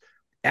reference.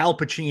 Al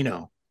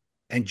Pacino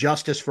and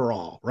Justice for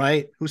All,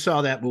 right? Who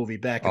saw that movie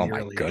back in the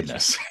early 80s? Oh, my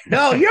goodness.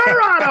 No,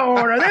 you're out of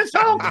order. This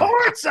whole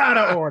court's out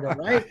of order,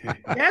 right?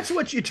 That's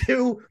what you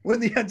do when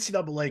the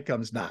NCAA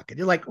comes knocking.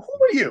 You're like, who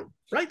are you?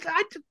 Right?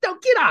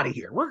 Don't get out of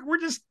here. We're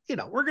just,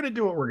 we're going to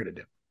do what we're going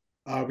to do.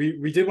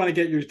 We did want to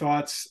get your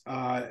thoughts,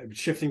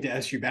 shifting to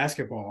SU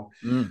basketball.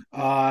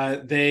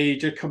 They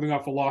just coming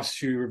off a loss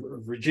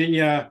to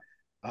Virginia,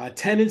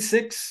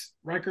 10-6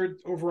 record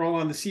overall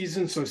on the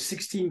season. So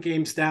 16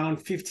 games down,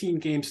 15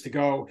 games to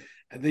go.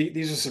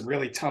 These are some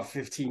really tough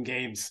 15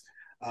 games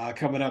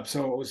coming up.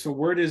 So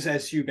where does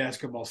SU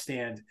basketball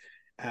stand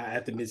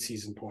at the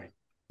midseason point?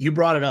 You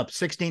brought it up,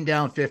 16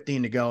 down,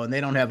 15 to go, and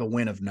they don't have a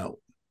win of note.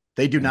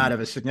 They do not have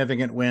a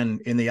significant win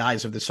in the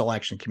eyes of the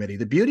selection committee.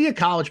 The beauty of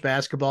college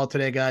basketball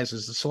today, guys,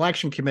 is the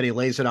selection committee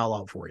lays it all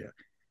out for you.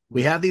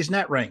 We have these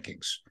net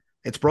rankings.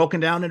 It's broken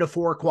down into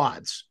 4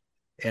 quads,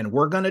 and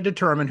we're going to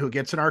determine who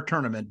gets in our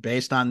tournament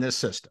based on this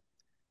system.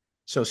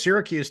 So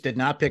Syracuse did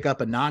not pick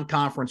up a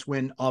non-conference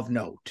win of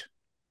note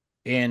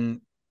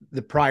in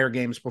the prior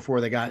games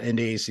before they got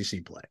into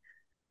ACC play.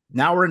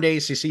 Now we're into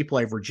ACC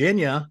play.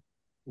 Virginia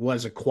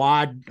was a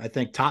quad, I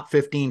think, top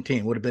 15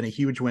 team. Would have been a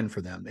huge win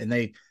for them. And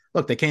they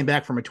came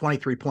back from a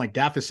 23-point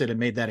deficit and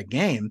made that a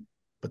game,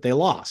 but they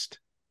lost.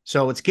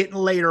 So it's getting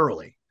late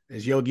early,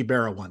 as Yogi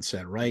Berra once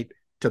said, right?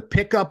 To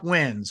pick up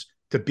wins,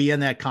 to be in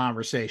that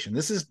conversation.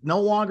 This is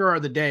no longer are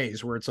the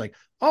days where it's like,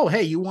 oh,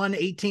 hey, you won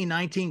 18,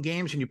 19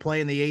 games and you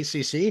play in the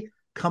ACC?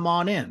 Come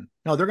on in.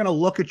 No, they're going to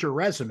look at your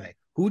resume.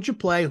 Who'd you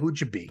play?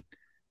 Who'd you beat?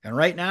 And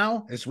right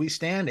now, as we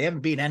stand, they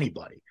haven't beat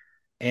anybody.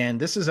 And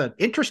this is an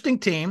interesting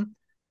team.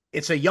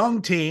 It's a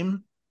young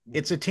team.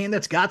 It's a team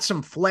that's got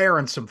some flair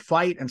and some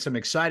fight and some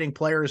exciting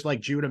players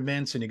like Judah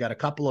Mintz. And you got a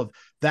couple of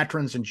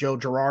veterans in Joe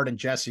Girard and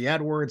Jesse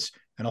Edwards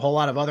and a whole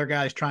lot of other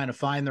guys trying to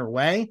find their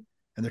way.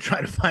 And they're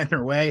trying to find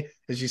their way,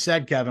 as you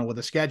said, Kevin, with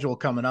a schedule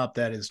coming up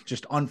that is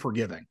just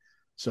unforgiving.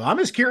 So I'm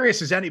as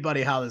curious as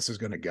anybody how this is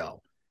going to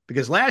go,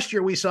 because last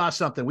year we saw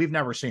something we've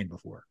never seen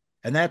before,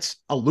 and that's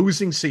a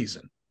losing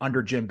season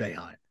under Jim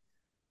Boeheim.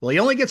 Well, he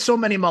only gets so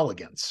many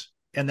mulligans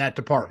in that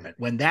department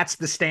when that's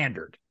the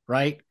standard,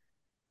 right?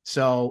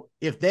 So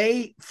if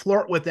they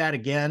flirt with that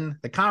again,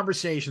 the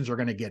conversations are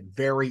going to get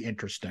very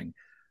interesting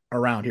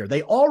around here.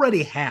 They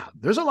already have.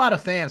 There's a lot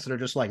of fans that are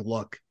just like,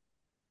 look,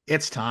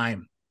 it's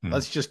time.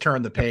 Let's just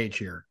turn the page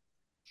here.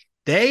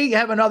 They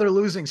have another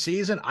losing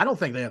season. I don't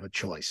think they have a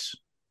choice.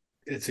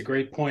 It's a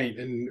great point.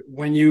 And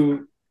when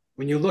you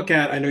when you look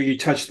at, I know you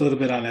touched a little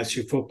bit on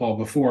SU football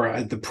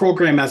before, the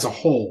program as a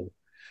whole,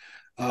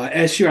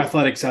 SU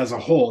athletics as a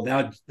whole.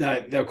 Now,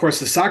 of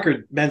course,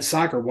 men's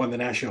soccer won the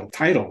national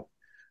title.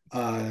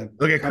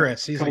 Look at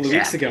Chris. He's couple of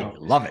weeks ago.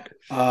 Love it.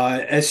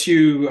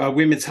 SU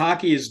women's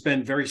hockey has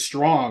been very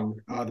strong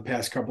the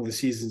past couple of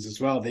seasons as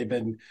well. They've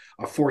been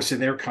a force in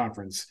their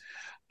conference.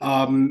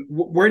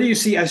 Where do you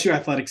see SU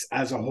athletics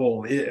as a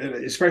whole,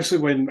 especially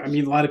when, I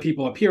mean, a lot of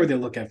people up here, they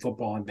look at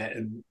football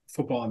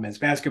and men's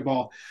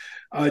basketball.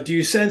 Do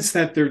you sense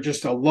that they're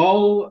just a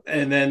lull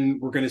and then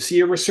we're going to see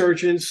a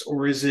resurgence,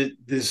 or is it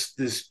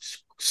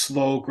this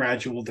slow,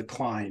 gradual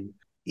decline?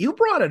 You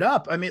brought it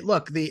up. I mean,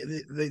 look,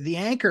 the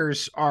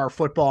anchors are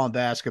football and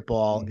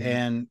basketball,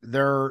 and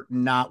they're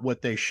not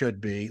what they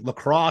should be.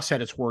 Lacrosse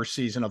had its worst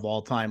season of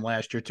all time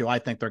last year, too. I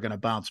think they're going to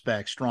bounce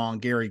back strong.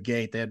 Gary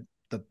Gate, they had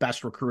the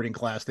best recruiting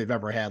class they've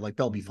ever had. Like,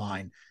 they'll be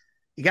fine.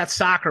 You got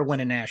soccer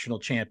winning national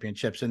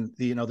championships and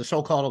the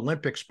so-called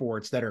Olympic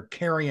sports that are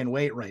carrying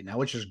weight right now,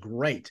 which is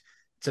great.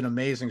 It's an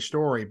amazing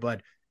story,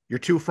 but your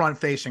two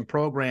front-facing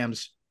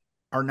programs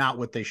are not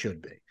what they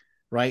should be.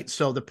 Right.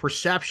 So the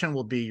perception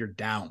will be you're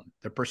down.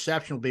 The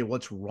perception will be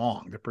what's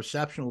wrong. The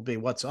perception will be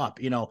what's up.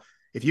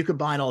 If you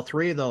combine all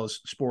three of those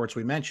sports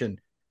we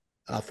mentioned,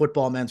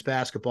 football, men's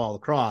basketball,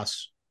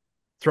 lacrosse,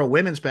 throw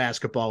women's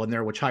basketball in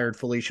there, which hired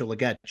Felicia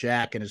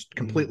Leggett-Jack and has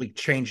completely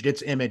changed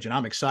its image. And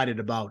I'm excited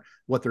about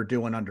what they're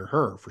doing under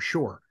her for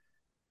sure.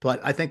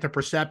 But I think the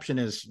perception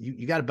is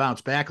you got to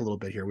bounce back a little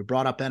bit here. We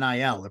brought up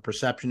NIL. The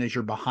perception is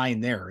you're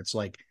behind there. It's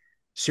like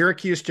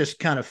Syracuse just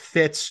kind of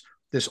fits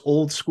this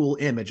old school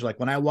image. Like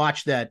when I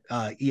watched that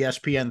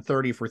ESPN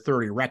 30 for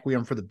 30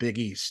 Requiem for the Big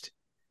East,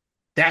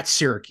 that's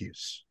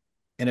Syracuse.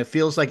 And it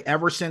feels like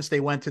ever since they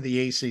went to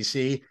the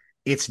ACC,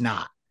 it's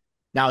not.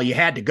 Now you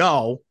had to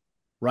go,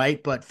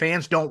 right? But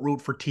fans don't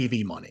root for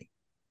TV money,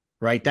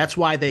 right? That's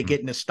why they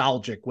get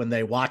nostalgic when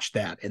they watch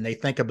that and they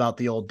think about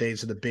the old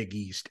days of the Big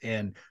East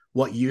and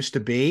what used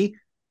to be.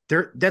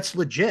 That's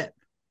legit.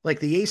 Like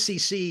the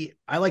ACC,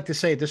 I like to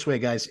say it this way,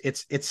 guys,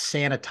 it's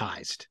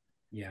sanitized.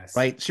 Yes.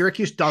 Right.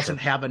 Syracuse doesn't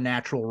have a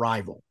natural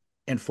rival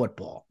in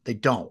football. They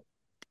don't.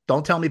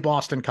 Don't tell me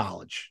Boston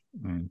College.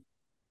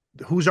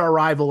 Who's our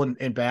rival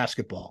in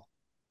basketball?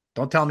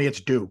 Don't tell me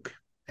it's Duke.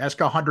 Ask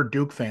 100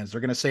 Duke fans.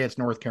 They're going to say it's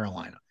North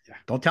Carolina. Yeah.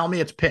 Don't tell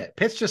me it's Pitt.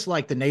 Pitt's just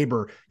like the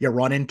neighbor you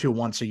run into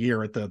once a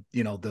year at the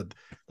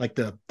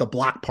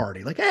block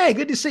party. Like, hey,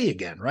 good to see you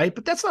again. Right.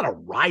 But that's not a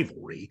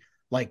rivalry.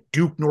 Like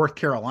Duke, North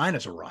Carolina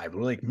is a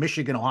rivalry. Like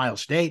Michigan, Ohio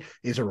State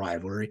is a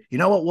rivalry. You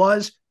know what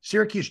was?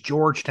 Syracuse,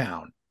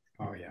 Georgetown.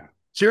 Oh, yeah.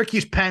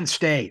 Syracuse, Penn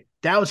State.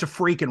 That was a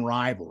freaking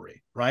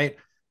rivalry, right?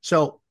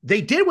 So they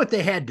did what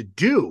they had to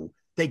do.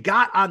 They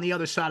got on the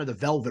other side of the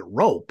velvet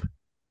rope,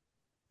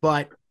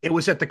 but it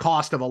was at the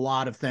cost of a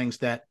lot of things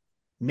that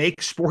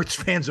make sports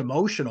fans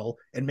emotional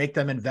and make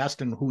them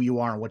invest in who you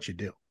are and what you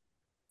do.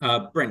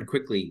 Brent,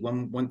 quickly,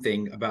 one more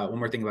thing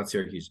about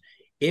Syracuse.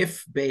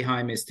 If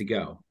Boeheim is to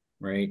go,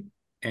 right,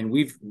 and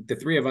the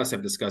three of us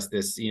have discussed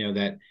this,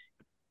 that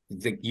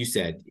you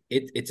said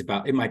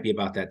it might be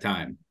about that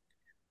time.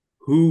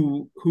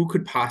 Who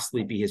could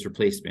possibly be his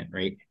replacement,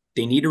 right?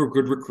 They need a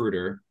good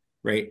recruiter,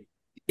 right?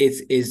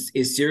 Is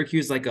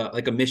Syracuse like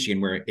a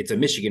Michigan, where it's a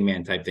Michigan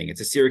man type thing? It's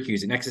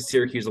an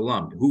ex-Syracuse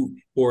alum.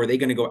 Or are they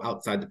going to go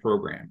outside the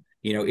program?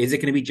 Is it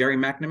going to be Jerry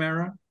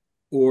McNamara?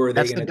 Or are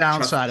that's the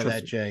downside of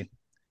that, Jay.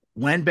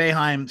 When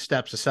Boeheim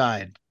steps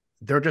aside,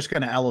 they're just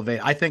going to elevate.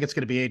 I think it's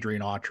going to be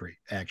Adrian Autry,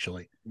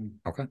 actually.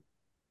 Okay.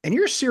 And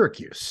you're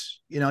Syracuse,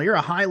 you're a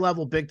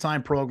high-level,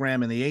 big-time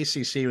program in the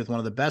ACC with one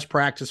of the best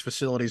practice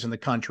facilities in the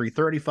country,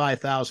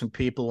 35,000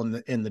 people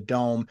in the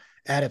dome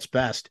at its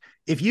best.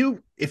 If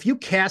you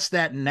cast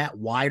that net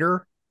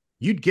wider,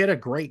 you'd get a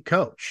great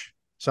coach.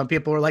 Some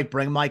people are like,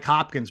 bring Mike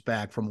Hopkins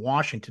back from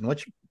Washington,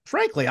 which,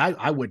 frankly,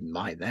 I wouldn't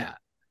mind that.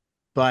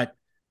 But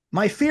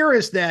my fear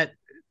is that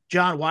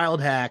John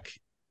Wildhack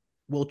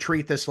will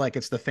treat this like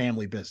it's the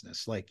family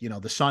business. Like,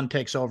 the son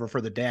takes over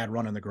for the dad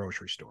running the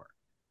grocery store.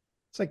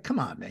 It's like, come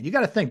on, man. You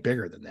got to think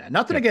bigger than that.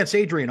 Nothing against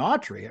Adrian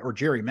Autry or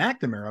Jerry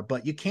McNamara,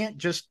 but you can't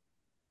just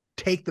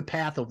take the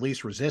path of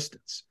least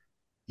resistance.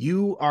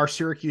 You are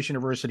Syracuse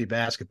University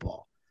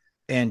basketball.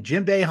 And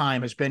Jim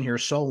Boeheim has been here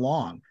so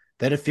long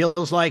that it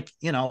feels like,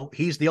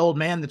 he's the old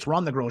man that's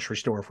run the grocery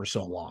store for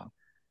so long.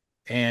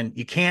 And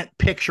you can't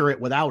picture it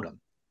without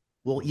him.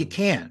 Well, you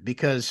can,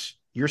 because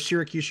you're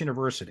Syracuse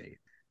University.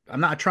 I'm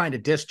not trying to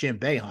diss Jim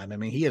Boeheim. I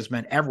mean, he has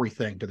meant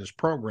everything to this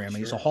program. Sure.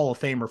 He's a Hall of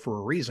Famer for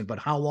a reason, but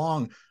how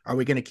long are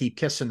we going to keep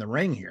kissing the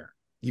ring here?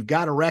 You've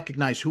got to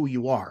recognize who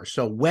you are.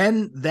 So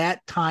when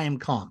that time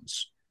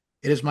comes,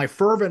 it is my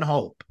fervent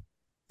hope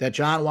that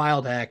John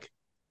Wildhack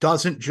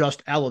doesn't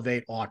just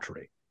elevate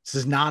Autry. This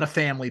is not a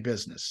family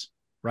business,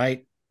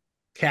 right?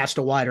 Cast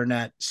a wider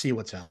net, see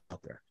what's out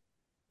there.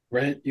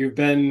 Brent, you've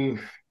been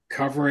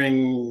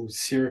covering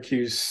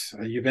Syracuse.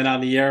 You've been on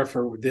the air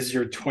this is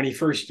your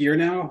 21st year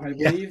now, I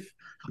believe.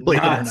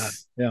 Believe it or not.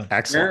 Yeah.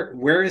 Excellent.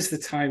 Where is the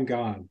time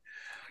gone?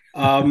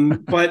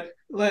 But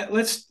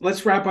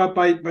let's wrap up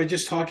by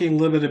just talking a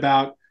little bit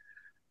about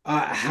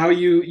how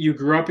you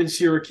grew up in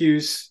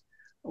Syracuse,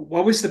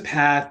 What was the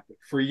path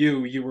for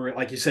you? You were,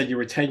 like you said, you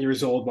were 10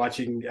 years old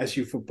watching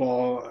SU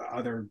football,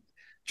 other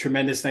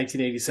tremendous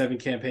 1987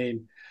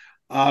 campaign.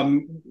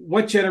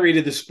 What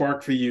generated the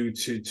spark for you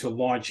to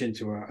launch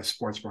into a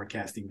sports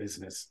broadcasting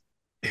business?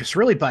 It's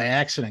really by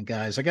accident,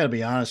 guys. I got to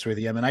be honest with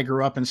you. I mean, I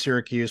grew up in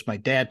Syracuse. My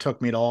dad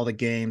took me to all the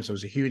games. I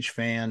was a huge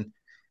fan.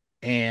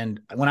 And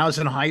when I was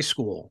in high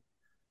school,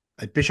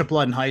 at Bishop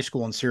Ludden High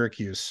School in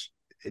Syracuse,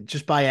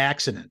 just by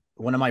accident,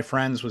 one of my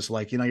friends was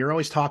like, you're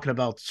always talking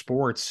about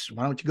sports.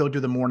 Why don't you go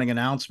do the morning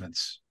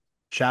announcements?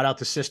 Shout out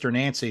to Sister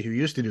Nancy, who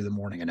used to do the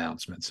morning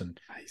announcements. And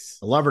nice.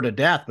 I love her to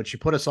death, but she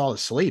put us all to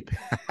sleep.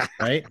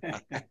 Right.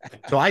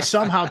 So I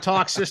somehow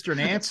talked Sister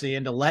Nancy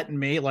into letting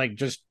me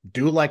just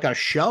do a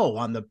show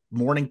on the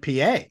morning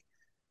PA.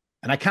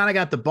 And I kind of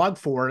got the bug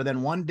for it. And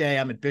then one day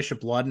I'm at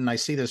Bishop Ludden and I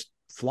see this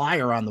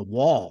flyer on the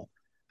wall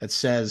that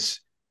says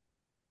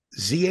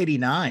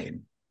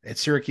Z89 at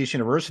Syracuse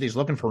University is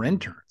looking for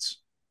interns.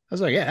 I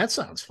was like, yeah, that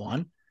sounds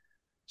fun.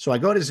 So I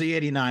go to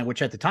Z89,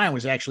 which at the time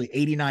was actually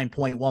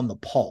 89.1 The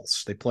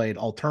Pulse. They played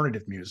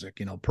alternative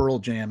music, Pearl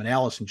Jam and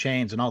Alice in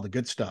Chains and all the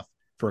good stuff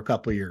for a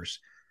couple of years.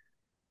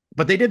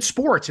 But they did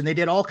sports and they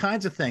did all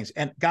kinds of things.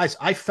 And guys,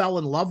 I fell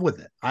in love with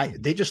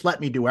it. They just let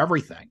me do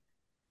everything,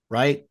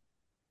 right?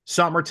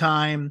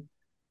 Summertime,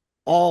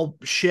 all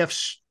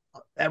shifts,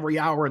 every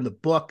hour in the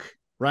book,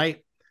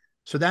 right?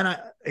 So then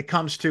it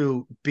comes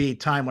to be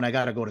time when I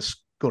got to go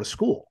to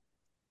school.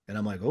 And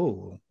I'm like,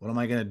 oh, what am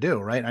I going to do?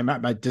 Right.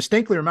 I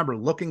distinctly remember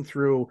looking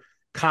through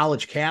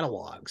college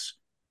catalogs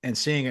and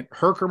seeing it,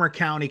 Herkimer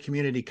County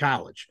Community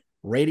College,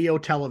 radio,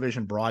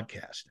 television,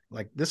 broadcasting.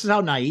 This is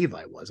how naive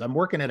I was. I'm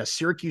working at a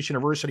Syracuse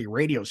University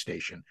radio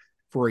station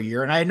for a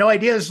year. And I had no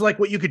idea this is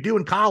what you could do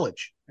in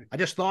college. I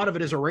just thought of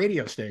it as a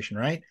radio station.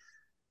 Right.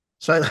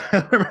 So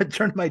I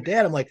turned to my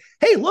dad. I'm like,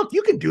 hey, look,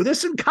 you can do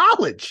this in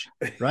college.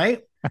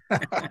 Right.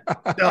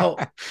 So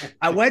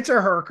I went to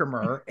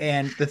Herkimer,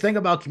 and the thing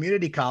about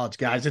community college,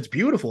 guys, it's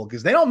beautiful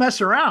because they don't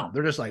mess around.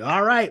 They're just like,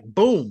 all right,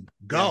 boom,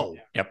 go.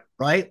 Yep.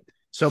 Right.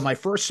 So my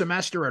first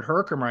semester at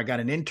Herkimer, I got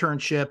an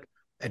internship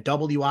at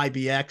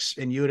WIBX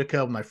in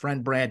Utica with my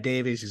friend Brad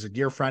Davies. He's a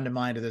dear friend of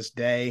mine to this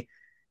day.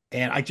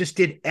 And I just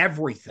did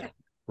everything.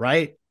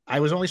 Right. I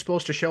was only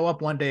supposed to show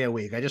up one day a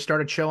week. I just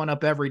started showing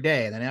up every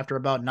day. And then after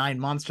about 9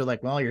 months, they're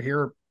like, well, you're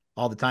here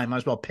all the time. Might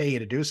as well pay you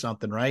to do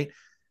something. Right.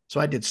 So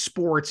I did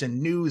sports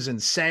and news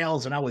and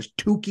sales, and I was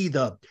Tukey,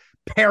 the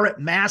parrot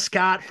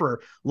mascot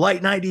for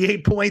Light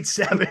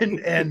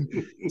 98.7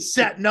 and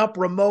setting up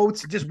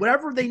remotes, just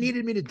whatever they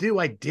needed me to do,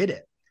 I did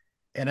it.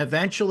 And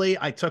eventually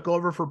I took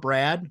over for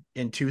Brad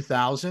in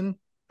 2000,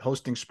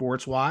 hosting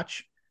Sports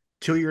Watch.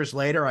 2 years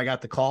later, I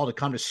got the call to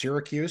come to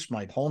Syracuse,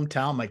 my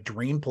hometown, my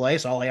dream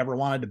place, all I ever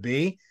wanted to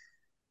be.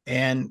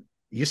 And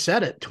you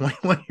said it,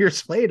 21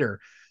 years later,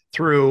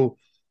 through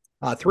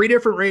 3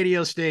 different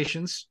radio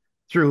stations,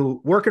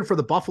 through working for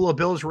the Buffalo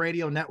Bills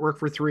radio network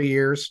for 3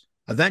 years,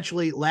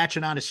 eventually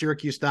latching on to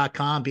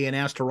Syracuse.com, being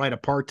asked to write a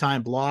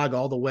part-time blog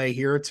all the way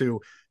here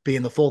to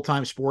being the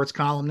full-time sports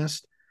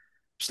columnist.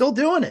 Still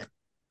doing it.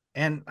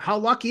 And how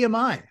lucky am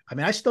I? I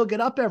mean, I still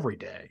get up every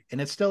day and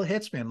it still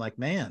hits me. I'm like,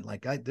 man,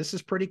 this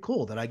is pretty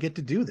cool that I get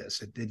to do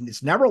this.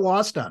 It's never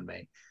lost on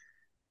me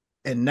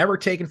and never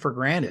taken for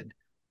granted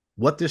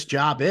what this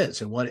job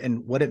is and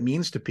what it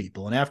means to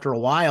people. And after a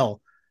while,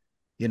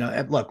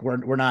 look,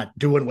 we're not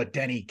doing what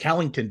Denny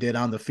Kellington did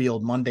on the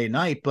field Monday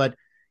night, but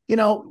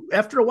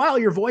after a while,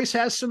 your voice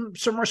has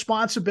some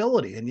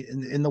responsibility,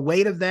 and the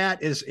weight of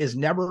that is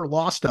never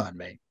lost on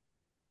me.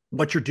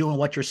 What you're doing,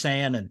 what you're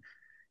saying, and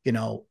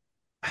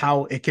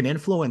how it can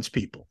influence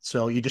people.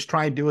 So you just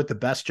try and do it the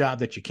best job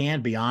that you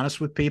can. Be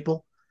honest with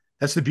people.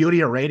 That's the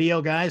beauty of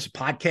radio, guys.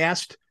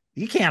 Podcast.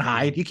 You can't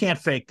hide. You can't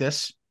fake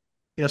this.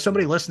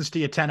 Somebody listens to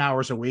you 10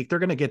 hours a week. They're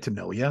going to get to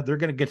know you. They're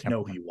going to get to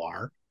know who you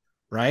are,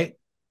 right?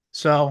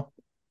 So,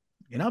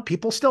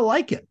 people still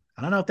like it.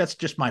 I don't know if that's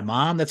just my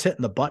mom that's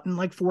hitting the button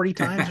 40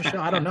 times or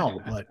so. I don't know,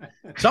 but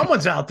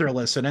someone's out there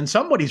listening.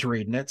 Somebody's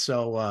reading it.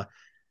 So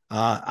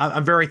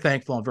I'm very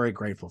thankful. I'm very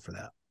grateful for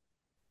that.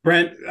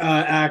 Brent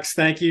Axe,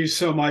 thank you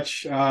so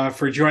much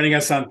for joining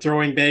us on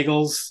Throwing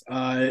Bagels.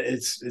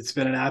 It's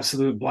been an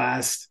absolute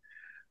blast.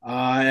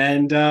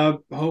 And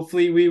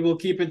hopefully we will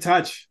keep in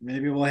touch.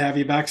 Maybe we'll have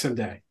you back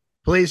someday.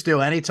 Please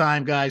do.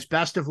 Anytime, guys.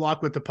 Best of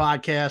luck with the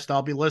podcast.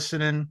 I'll be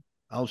listening.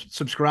 I'll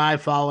subscribe,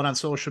 follow it on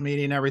social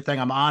media and everything.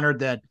 I'm honored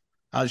that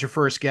I was your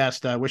first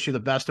guest. I wish you the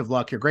best of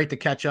luck. You're great to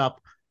catch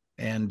up.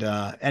 And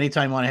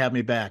anytime you want to have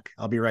me back,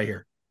 I'll be right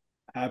here.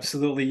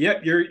 Absolutely.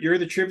 Yep. You're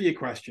the trivia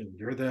question.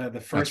 You're the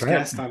first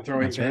guest on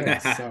Throwing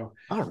Bagels. Right. So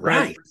all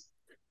right.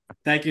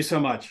 Thank you so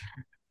much.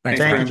 Thank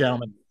you,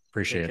 gentlemen.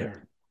 Appreciate it.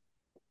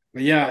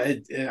 But yeah,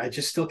 I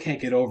just still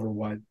can't get over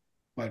what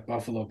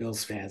Buffalo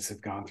Bills fans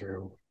have gone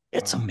through.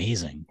 It's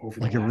amazing.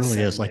 It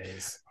really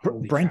is.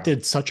 Brent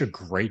did such a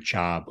great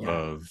job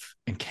of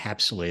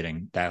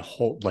encapsulating that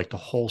the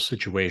whole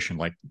situation.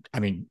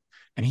 And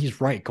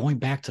he's right. Going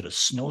back to the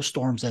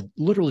snowstorms that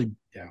literally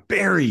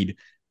buried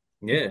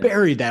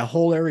that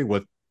whole area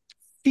with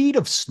feet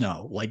of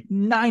snow,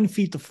 9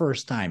 feet the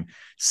first time,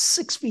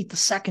 6 feet the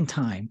second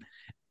time.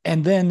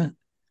 And then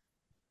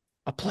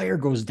a player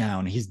goes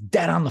down. He's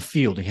dead on the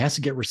field. He has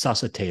to get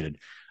resuscitated.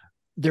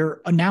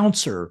 Their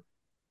announcer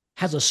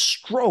has a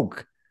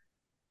stroke.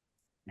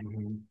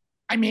 Mm-hmm.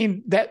 I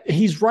mean, that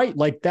he's right.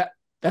 Like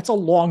that's a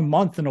long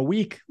month and a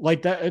week.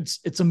 Like that.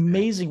 It's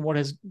amazing what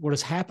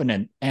has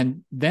happened.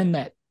 And then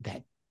that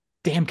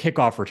damn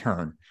kickoff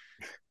return.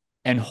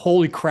 And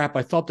holy crap,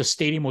 I thought the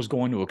stadium was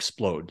going to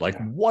explode. Like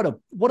what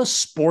a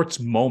sports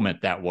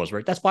moment that was,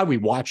 right? That's why we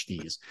watch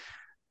these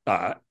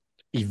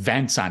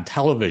events on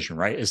television,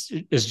 right?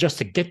 Is just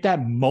to get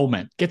that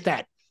moment, get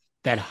that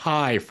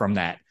high from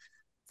that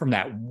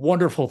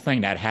wonderful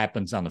thing that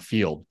happens on the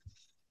field.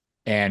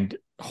 And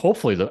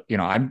hopefully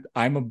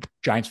I'm a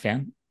Giants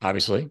fan,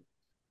 obviously.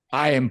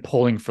 I am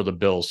pulling for the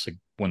Bills to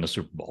win the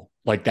Super Bowl.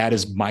 Like that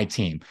is my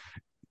team.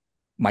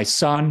 My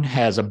son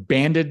has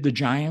abandoned the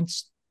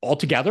Giants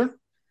altogether.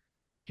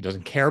 He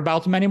doesn't care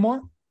about them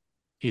anymore.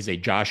 He's a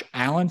Josh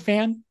Allen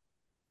fan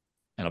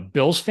and a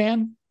Bills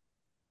fan.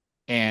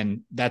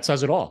 And that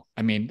says it all.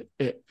 I mean,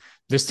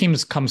 this team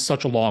has come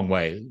such a long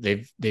way.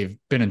 They've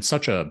been in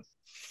such a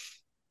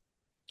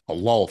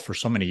lull for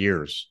so many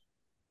years.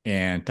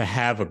 And to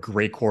have a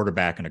great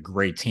quarterback and a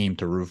great team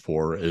to root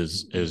for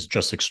is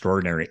just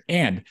extraordinary.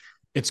 And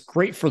it's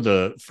great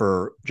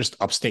for just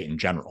upstate in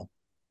general.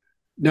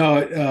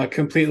 No,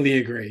 completely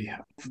agree.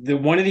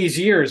 One of these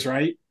years,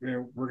 right?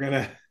 We're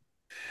gonna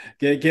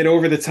get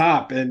over the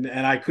top, and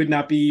I could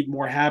not be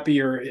more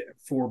happier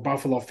for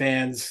Buffalo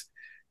fans.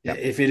 Yep.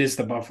 If it is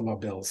the Buffalo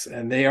Bills,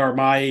 and they are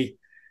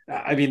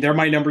they're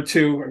my number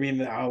two. I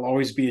mean, I'll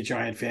always be a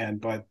Giant fan,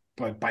 but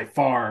by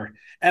far,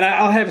 and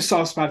I'll have a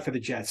soft spot for the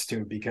Jets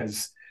too,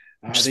 because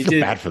they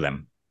did bad for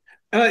them.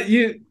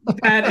 They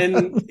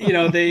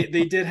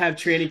did have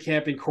training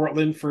camp in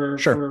Cortland for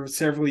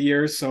several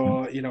years.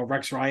 So,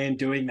 Rex Ryan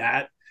doing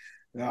that,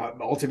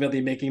 ultimately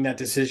making that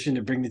decision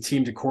to bring the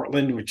team to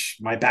Cortland, which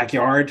my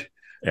backyard.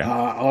 Yeah.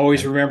 I'll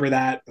always remember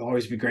that. I'll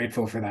always be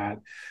grateful for that.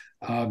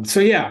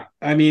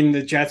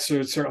 The Jets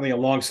are certainly a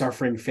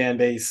long-suffering fan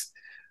base.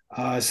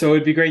 So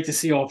it'd be great to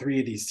see all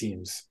three of these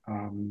teams,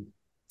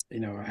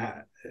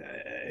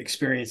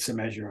 experience a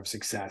measure of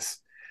success.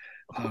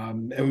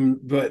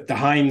 But the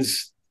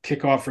Hines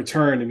kickoff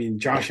return, I mean,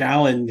 Josh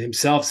Allen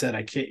himself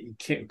said,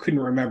 couldn't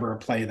remember a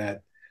play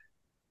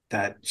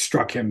that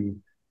struck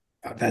him,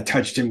 that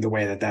touched him the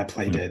way that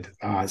play did.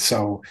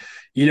 So,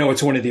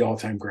 it's one of the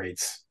all-time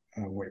greats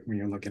when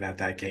you're looking at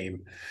that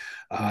game.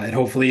 And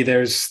hopefully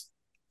there's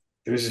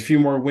a few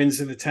more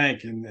wins in the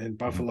tank, and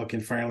Buffalo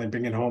can finally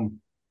bring it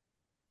home.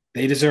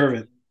 They deserve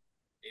it.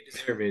 They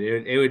deserve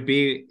it. It would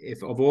be,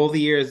 if of all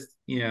the years,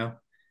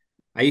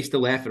 I used to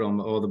laugh at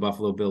all the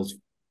Buffalo Bills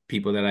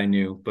people that I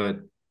knew, but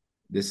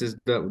this is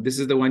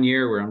the 1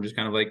 year where I'm just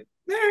kind of like,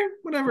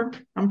 whatever.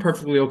 I'm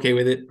perfectly okay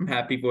with it. I'm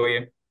happy for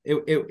you.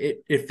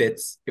 It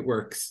fits. It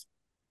works.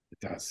 It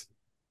does.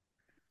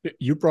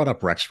 You brought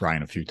up Rex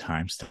Ryan a few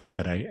times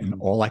and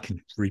all I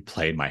can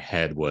replay in my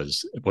head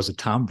was it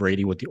Tom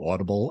Brady with the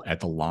audible at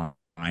the line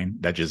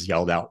that just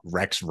yelled out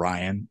Rex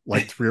Ryan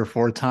like 3 or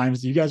 4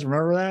 times? Do you guys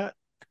remember that?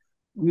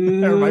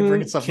 Or am I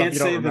bringing something up you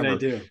don't remember?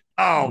 That I do.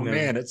 Oh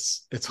man,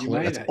 it's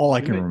hilarious. That's all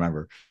I can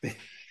remember.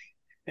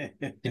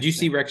 Did you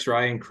see Rex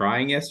Ryan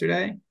crying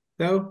yesterday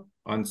though?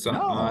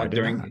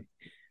 During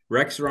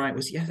Rex Ryan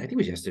was, I think it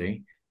was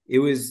yesterday. It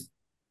was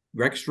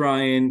Rex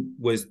Ryan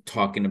was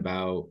talking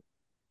about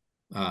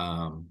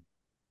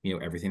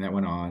everything that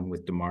went on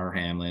with DeMar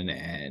Hamlin,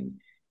 and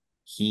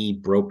he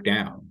broke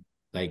down.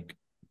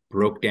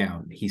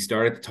 He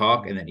started to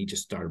talk, and then he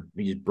just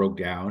broke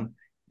down,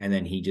 and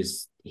then he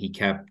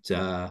kept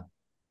and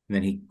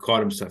then he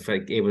caught himself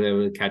able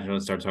to catch him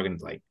and start talking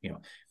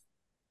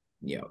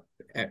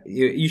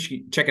you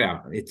should check it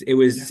out. It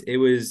was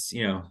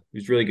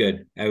really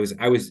good. I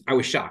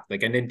was shocked.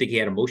 Like, I didn't think he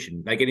had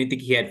emotion. Like, I didn't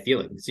think he had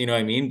feelings, you know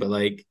what I mean? But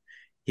like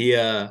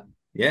I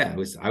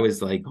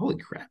was like, holy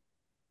crap,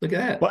 look at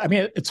that. Well, I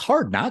mean, it's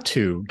hard not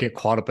to get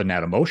caught up in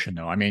that emotion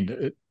though. I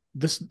mean,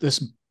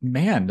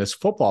 this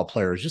football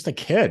player is just a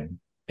kid,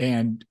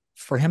 and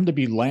for him to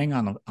be laying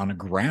on the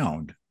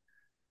ground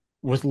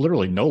with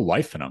literally no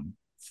life in him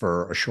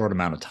for a short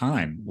amount of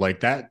time,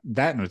 like that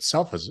in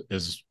itself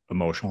is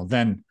emotional.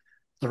 Then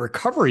the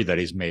recovery that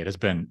he's made has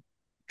been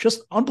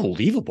just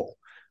unbelievable.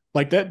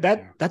 Like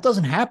that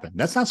doesn't happen.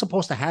 That's not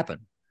supposed to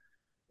happen.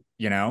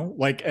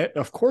 Like,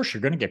 of course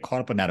you're going to get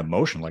caught up in that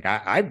emotion. Like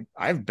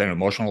I've been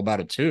emotional about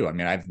it too. I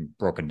mean, I've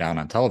broken down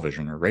on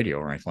television or radio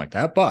or anything like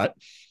that, but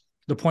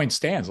the point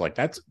stands. Like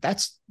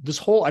that's this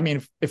whole, I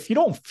mean, if you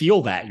don't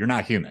feel that, you're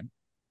not human.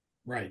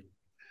 Right.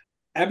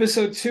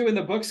 Episode 2 in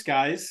the books,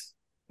 guys.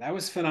 That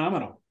was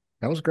phenomenal.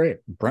 That was great.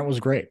 Brent was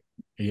great,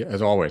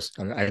 as always.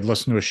 I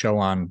listened to a show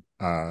on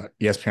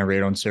ESPN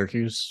Radio in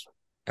Syracuse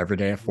every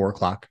day at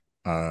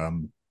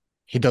 4:00.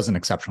 He does an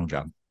exceptional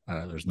job.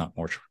 There's not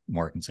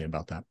more I can say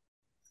about that.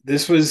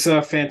 This was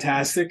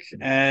fantastic.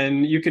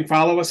 And you can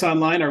follow us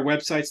online. Our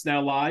website's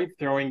now live,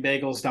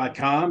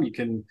 throwingbagels.com. You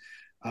can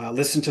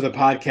listen to the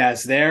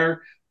podcast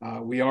there.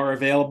 We are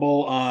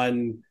available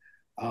on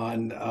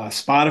on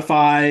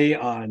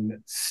Spotify,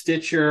 on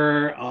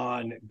Stitcher,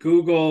 on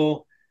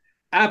Google.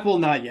 Apple,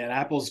 not yet.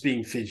 Apple's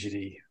being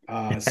fidgety.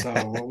 So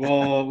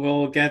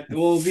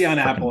we'll be on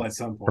Apple at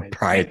some point.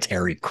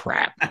 Proprietary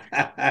crap.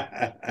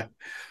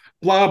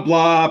 Blah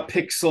blah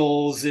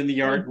pixels in the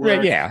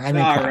artwork. Yeah, I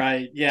mean, all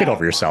right. Yeah, get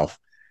over yourself.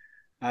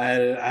 I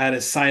had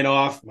to sign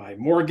off my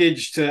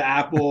mortgage to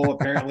Apple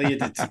apparently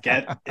to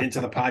get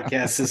into the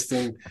podcast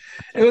system.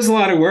 It was a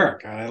lot of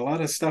work. I had a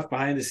lot of stuff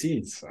behind the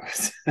scenes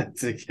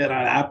to get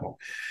on Apple.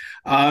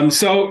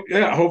 So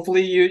yeah,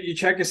 hopefully you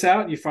check us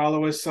out. You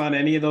follow us on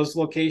any of those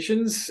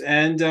locations,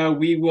 and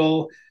we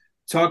will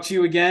talk to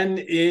you again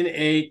in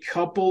a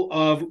couple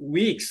of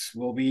weeks.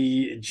 We'll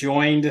be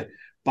joined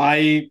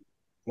by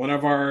one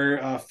of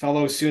our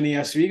fellow SUNY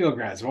Oswego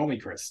grads, won't we,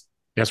 Chris?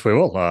 Yes, we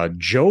will.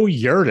 Joe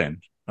Yurden,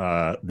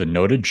 the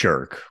noted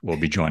jerk, will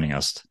be joining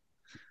us.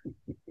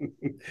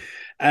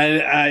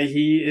 And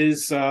he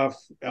is of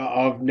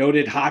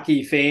noted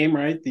hockey fame,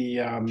 right?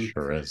 The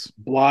sure is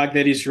blog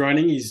that he's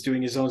running. He's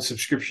doing his own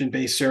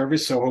subscription-based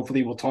service. So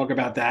hopefully we'll talk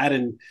about that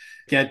and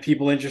get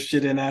people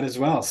interested in that as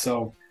well.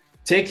 So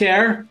take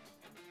care.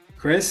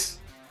 Chris,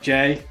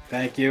 Jay,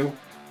 thank you.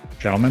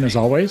 Gentlemen, as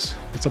always,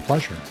 it's a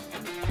pleasure.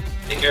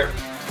 Take care.